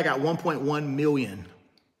 2009. This guy got 1.1 million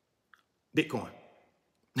Bitcoin.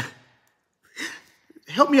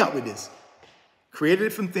 Help me out with this. Created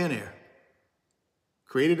it from thin air.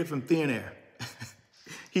 Created it from thin air.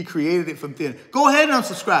 He created it from thin air. Go ahead and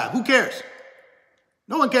unsubscribe. Who cares?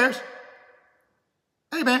 No one cares.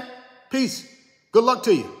 Hey, man. Peace. Good luck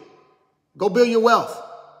to you. Go build your wealth.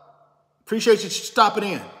 Appreciate you stopping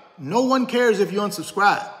in. No one cares if you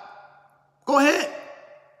unsubscribe. Go ahead.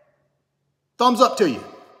 Thumbs up to you.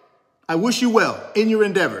 I wish you well in your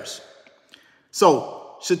endeavors.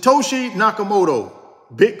 So, Satoshi Nakamoto,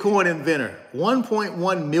 Bitcoin inventor,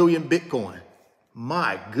 1.1 million Bitcoin.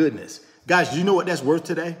 My goodness. Guys, do you know what that's worth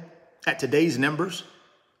today? At today's numbers?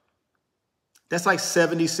 That's like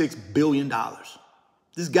 $76 billion.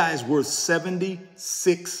 This guy is worth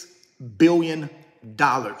 $76 billion.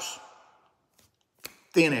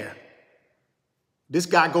 Thin air. This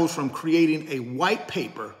guy goes from creating a white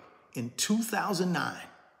paper in 2009,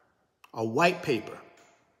 a white paper,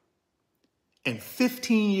 and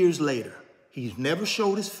 15 years later, he's never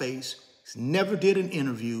showed his face, he's never did an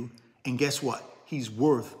interview, and guess what? He's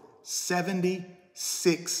worth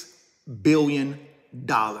 $76 billion.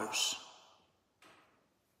 Y'all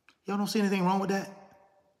don't see anything wrong with that?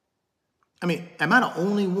 I mean, am I the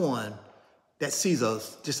only one that sees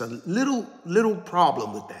just a little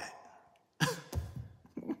problem with that?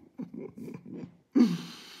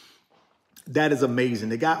 That is amazing.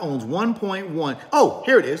 The guy owns 1.1. Oh,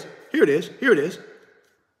 here it is.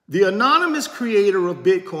 The anonymous creator of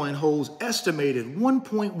Bitcoin holds estimated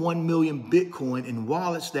 1.1 million Bitcoin in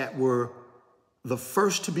wallets that were the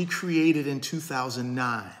first to be created in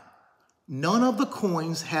 2009. None of the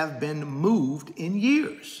coins have been moved in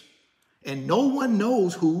years. And no one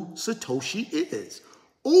knows who Satoshi is,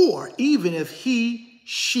 or even if he,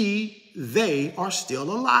 she, they are still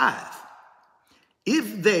alive.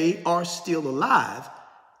 If they are still alive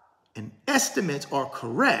and estimates are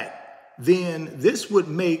correct, then this would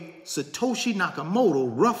make Satoshi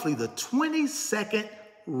Nakamoto roughly the 22nd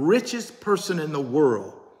richest person in the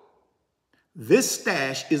world. This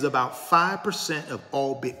stash is about 5% of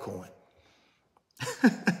all Bitcoin.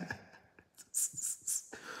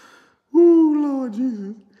 Ooh, Lord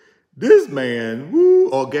Jesus. This man,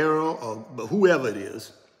 or Garo, or whoever it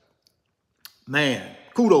is, man,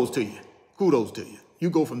 kudos to you. Kudos to you.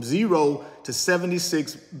 You go from 0 to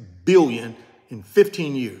 76 billion in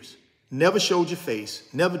 15 years. Never showed your face,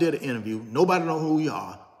 never did an interview. Nobody know who you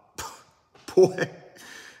are. Boy,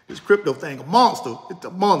 this crypto thing, a monster. It's a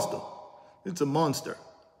monster. It's a monster.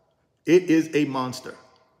 It is a monster.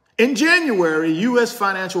 In January, U.S.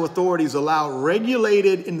 financial authorities allowed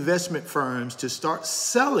regulated investment firms to start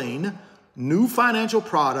selling new financial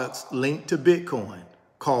products linked to Bitcoin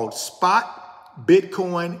called spot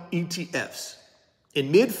Bitcoin ETFs.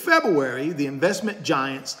 In mid-February, the investment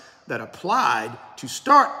giants that applied to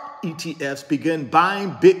start ETFs began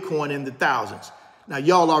buying Bitcoin in the thousands. Now,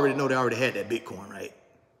 y'all already know they already had that Bitcoin, right?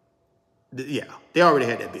 Yeah, they already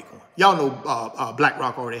had that Bitcoin. Y'all know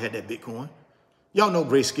BlackRock already had that Bitcoin. Y'all know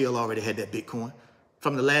Grayscale already had that Bitcoin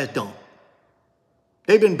from the last dump.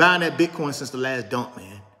 They've been buying that Bitcoin since the last dump,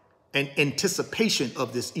 man, in anticipation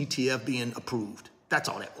of this ETF being approved. That's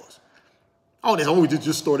all that was. Oh, this, we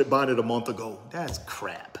just started buying it a month ago. That's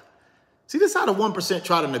crap. See, this is how the 1%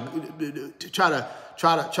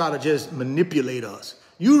 try to just manipulate us.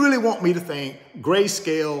 You really want me to think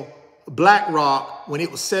Grayscale, BlackRock, when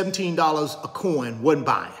it was $17 a coin, wasn't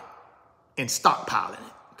buying and stockpiling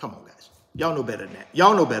it? Come on, guys. Y'all know better than that.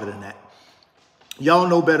 Y'all know better than that. Y'all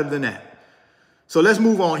know better than that. So let's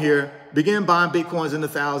move on here. Begin buying Bitcoins in the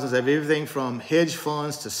thousands. Everything from hedge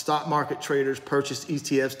funds to stock market traders purchased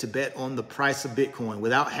ETFs to bet on the price of Bitcoin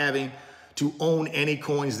without having to own any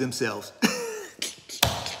coins themselves.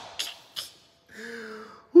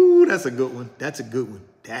 Ooh, that's a good one. That's a good one.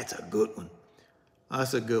 That's a good one.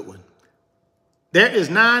 That's a good one. There is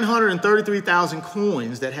 933,000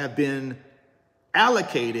 coins that have been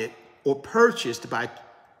allocated or purchased by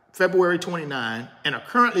February 29 and are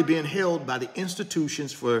currently being held by the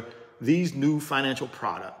institutions for these new financial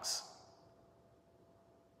products.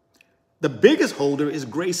 The biggest holder is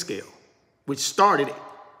Grayscale, which started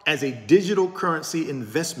as a digital currency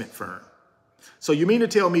investment firm. So you mean to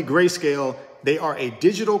tell me Grayscale, they are a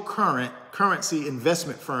digital currency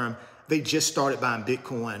investment firm. They just started buying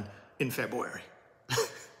Bitcoin in February.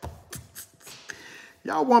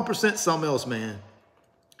 Y'all 1% something else, man.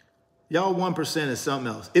 Y'all 1% is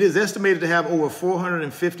something else. It is estimated to have over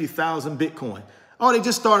 450,000 Bitcoin. Oh, they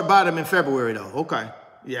just started buying them in February, though. Okay.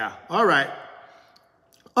 Yeah. All right.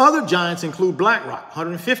 Other giants include BlackRock,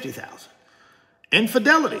 150,000. And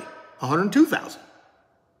Fidelity, 102,000.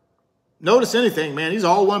 Notice anything, man. These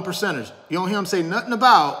are all 1%ers. You don't hear them say nothing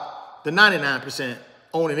about the 99%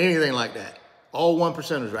 owning anything like that. All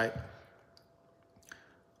 1%ers, right?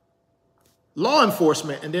 Law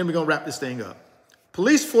enforcement, and then we're going to wrap this thing up.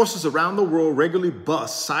 Police forces around the world regularly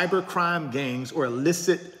bust cybercrime gangs or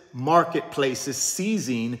illicit marketplaces,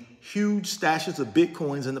 seizing huge stashes of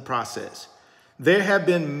Bitcoins in the process. There have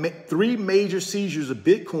been 3 major seizures of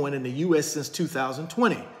Bitcoin in the U.S. since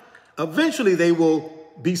 2020. Eventually, they will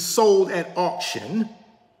be sold at auction.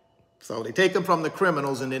 So they take them from the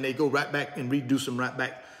criminals and then they go right back and reduce them right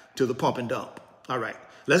back to the pump and dump. All right,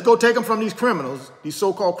 let's go take them from these criminals, these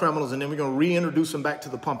so-called criminals, and then we're going to reintroduce them back to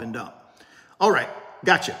the pump and dump. All right,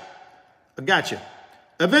 gotcha. I gotcha.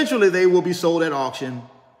 Eventually, they will be sold at auction.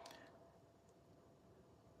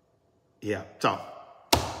 Yeah, so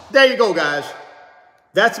there you go, guys.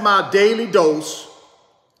 That's my daily dose.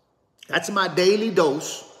 That's my daily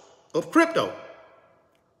dose of crypto.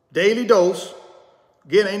 Daily dose.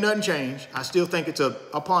 Again, ain't nothing changed. I still think it's a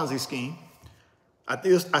Ponzi scheme.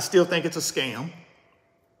 I still think it's a scam.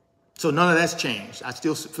 So none of that's changed. I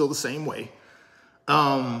still feel the same way.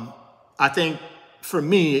 I think for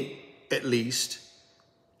me, at least,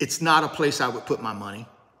 it's not a place I would put my money.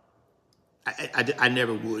 I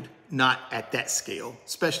never would, not at that scale,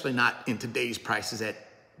 especially not in today's prices at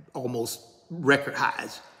almost record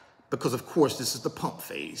highs, because of course this is the pump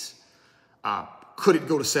phase. Could it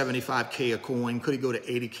go to 75K a coin? Could it go to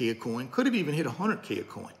 80K a coin? Could it even hit 100K a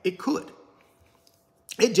coin? It could.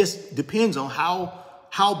 It just depends on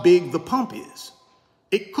how big the pump is.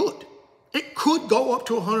 It could. It could go up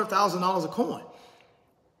to $100,000 a coin.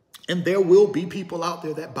 And there will be people out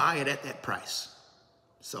there that buy it at that price.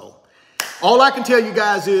 So all I can tell you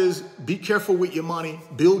guys is be careful with your money.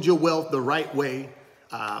 Build your wealth the right way.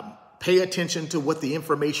 Pay attention to what the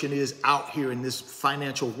information is out here in this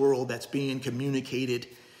financial world that's being communicated.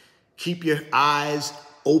 Keep your eyes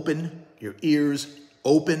open, your ears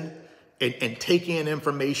open, and take in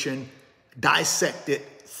information, dissect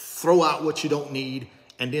it, throw out what you don't need,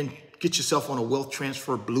 and then get yourself on a wealth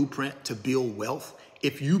transfer blueprint to build wealth.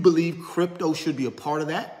 If you believe crypto should be a part of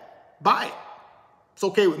that, buy it. It's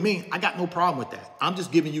okay with me. I got no problem with that. I'm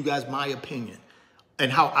just giving you guys my opinion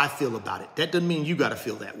and how I feel about it. That doesn't mean you got to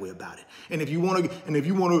feel that way about it. And if you want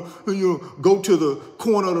to, go to the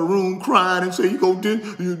corner of the room crying and say you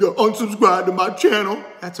unsubscribe to my channel,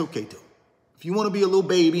 that's okay too. If you want to be a little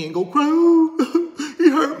baby and go cry, he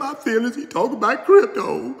hurt my feelings. He talking about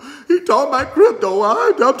crypto. He talking about crypto.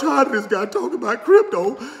 I'm tired of this guy talking about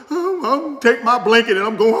crypto. I'm gonna take my blanket and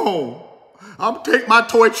I'm going home. I'm gonna take my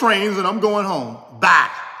toy trains and I'm going home. Bye.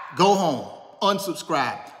 Go home.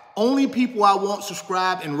 Unsubscribe. Only people I want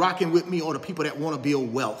subscribed and rocking with me are the people that want to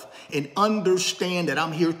build wealth and understand that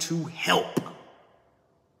I'm here to help.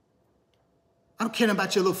 I don't care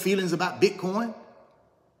about your little feelings about Bitcoin.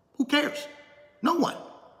 Who cares? No one.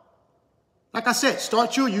 Like I said,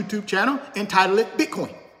 start your YouTube channel and title it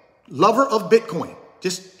Bitcoin. Lover of Bitcoin.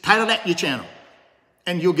 Just title that your channel.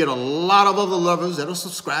 And you'll get a lot of other lovers that'll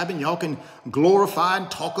subscribe and y'all can glorify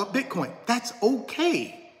and talk up Bitcoin. That's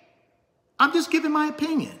okay. I'm just giving my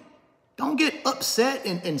opinion. Don't get upset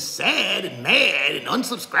and sad and mad and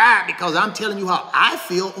unsubscribe because I'm telling you how I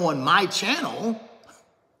feel on my channel.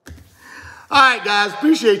 All right, guys,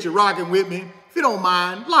 appreciate you rocking with me. If you don't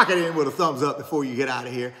mind, lock it in with a thumbs up before you get out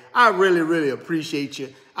of here. I really, really appreciate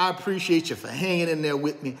you. I appreciate you for hanging in there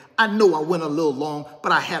with me. I know I went a little long,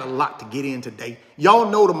 but I had a lot to get in today. Y'all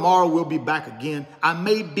know tomorrow we'll be back again. I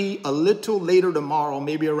may be a little later tomorrow,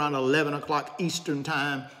 maybe around 11 o'clock Eastern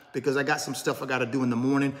time, because I got some stuff I got to do in the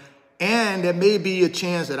morning. And there may be a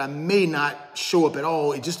chance that I may not show up at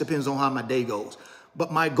all. It just depends on how my day goes.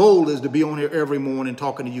 But my goal is to be on here every morning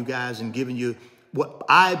talking to you guys and giving you what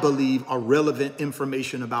I believe are relevant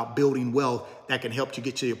information about building wealth that can help you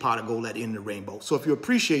get to your pot of gold at the end of the rainbow. So if you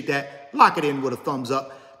appreciate that, lock it in with a thumbs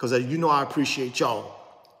up because you know I appreciate y'all.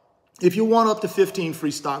 If you want up to 15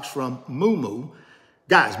 free stocks from Moomoo,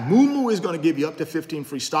 guys, Moomoo is going to give you up to 15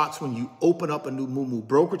 free stocks when you open up a new Moomoo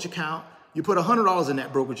brokerage account. You put $100 in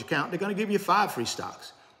that brokerage account, they're going to give you 5 free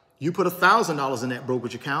stocks. You put $1,000 in that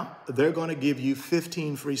brokerage account, they're going to give you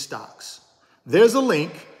 15 free stocks. There's a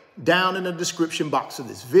link down in the description box of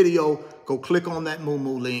this video. Go click on that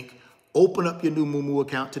Moomoo link. Open up your new Moomoo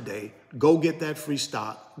account today. Go get that free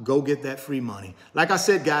stock. Go get that free money. Like I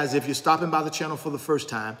said, guys, if you're stopping by the channel for the first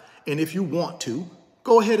time, and if you want to,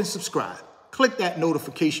 go ahead and subscribe. Click that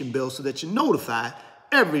notification bell so that you're notified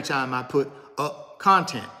every time I put up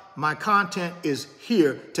content. My content is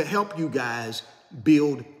here to help you guys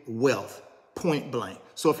build wealth, point blank.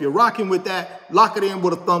 So if you're rocking with that, lock it in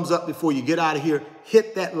with a thumbs up before you get out of here.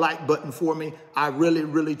 Hit that like button for me. I really,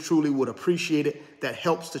 really, truly would appreciate it. That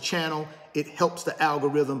helps the channel. It helps the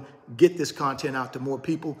algorithm get this content out to more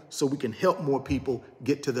people so we can help more people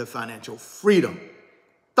get to their financial freedom.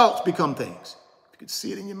 Thoughts become things. You can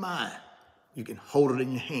see it in your mind. You can hold it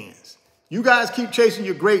in your hands. You guys keep chasing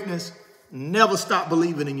your greatness. Never stop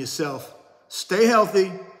believing in yourself. Stay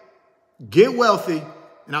healthy. Get wealthy.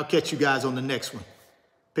 And I'll catch you guys on the next one.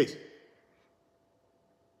 Peace.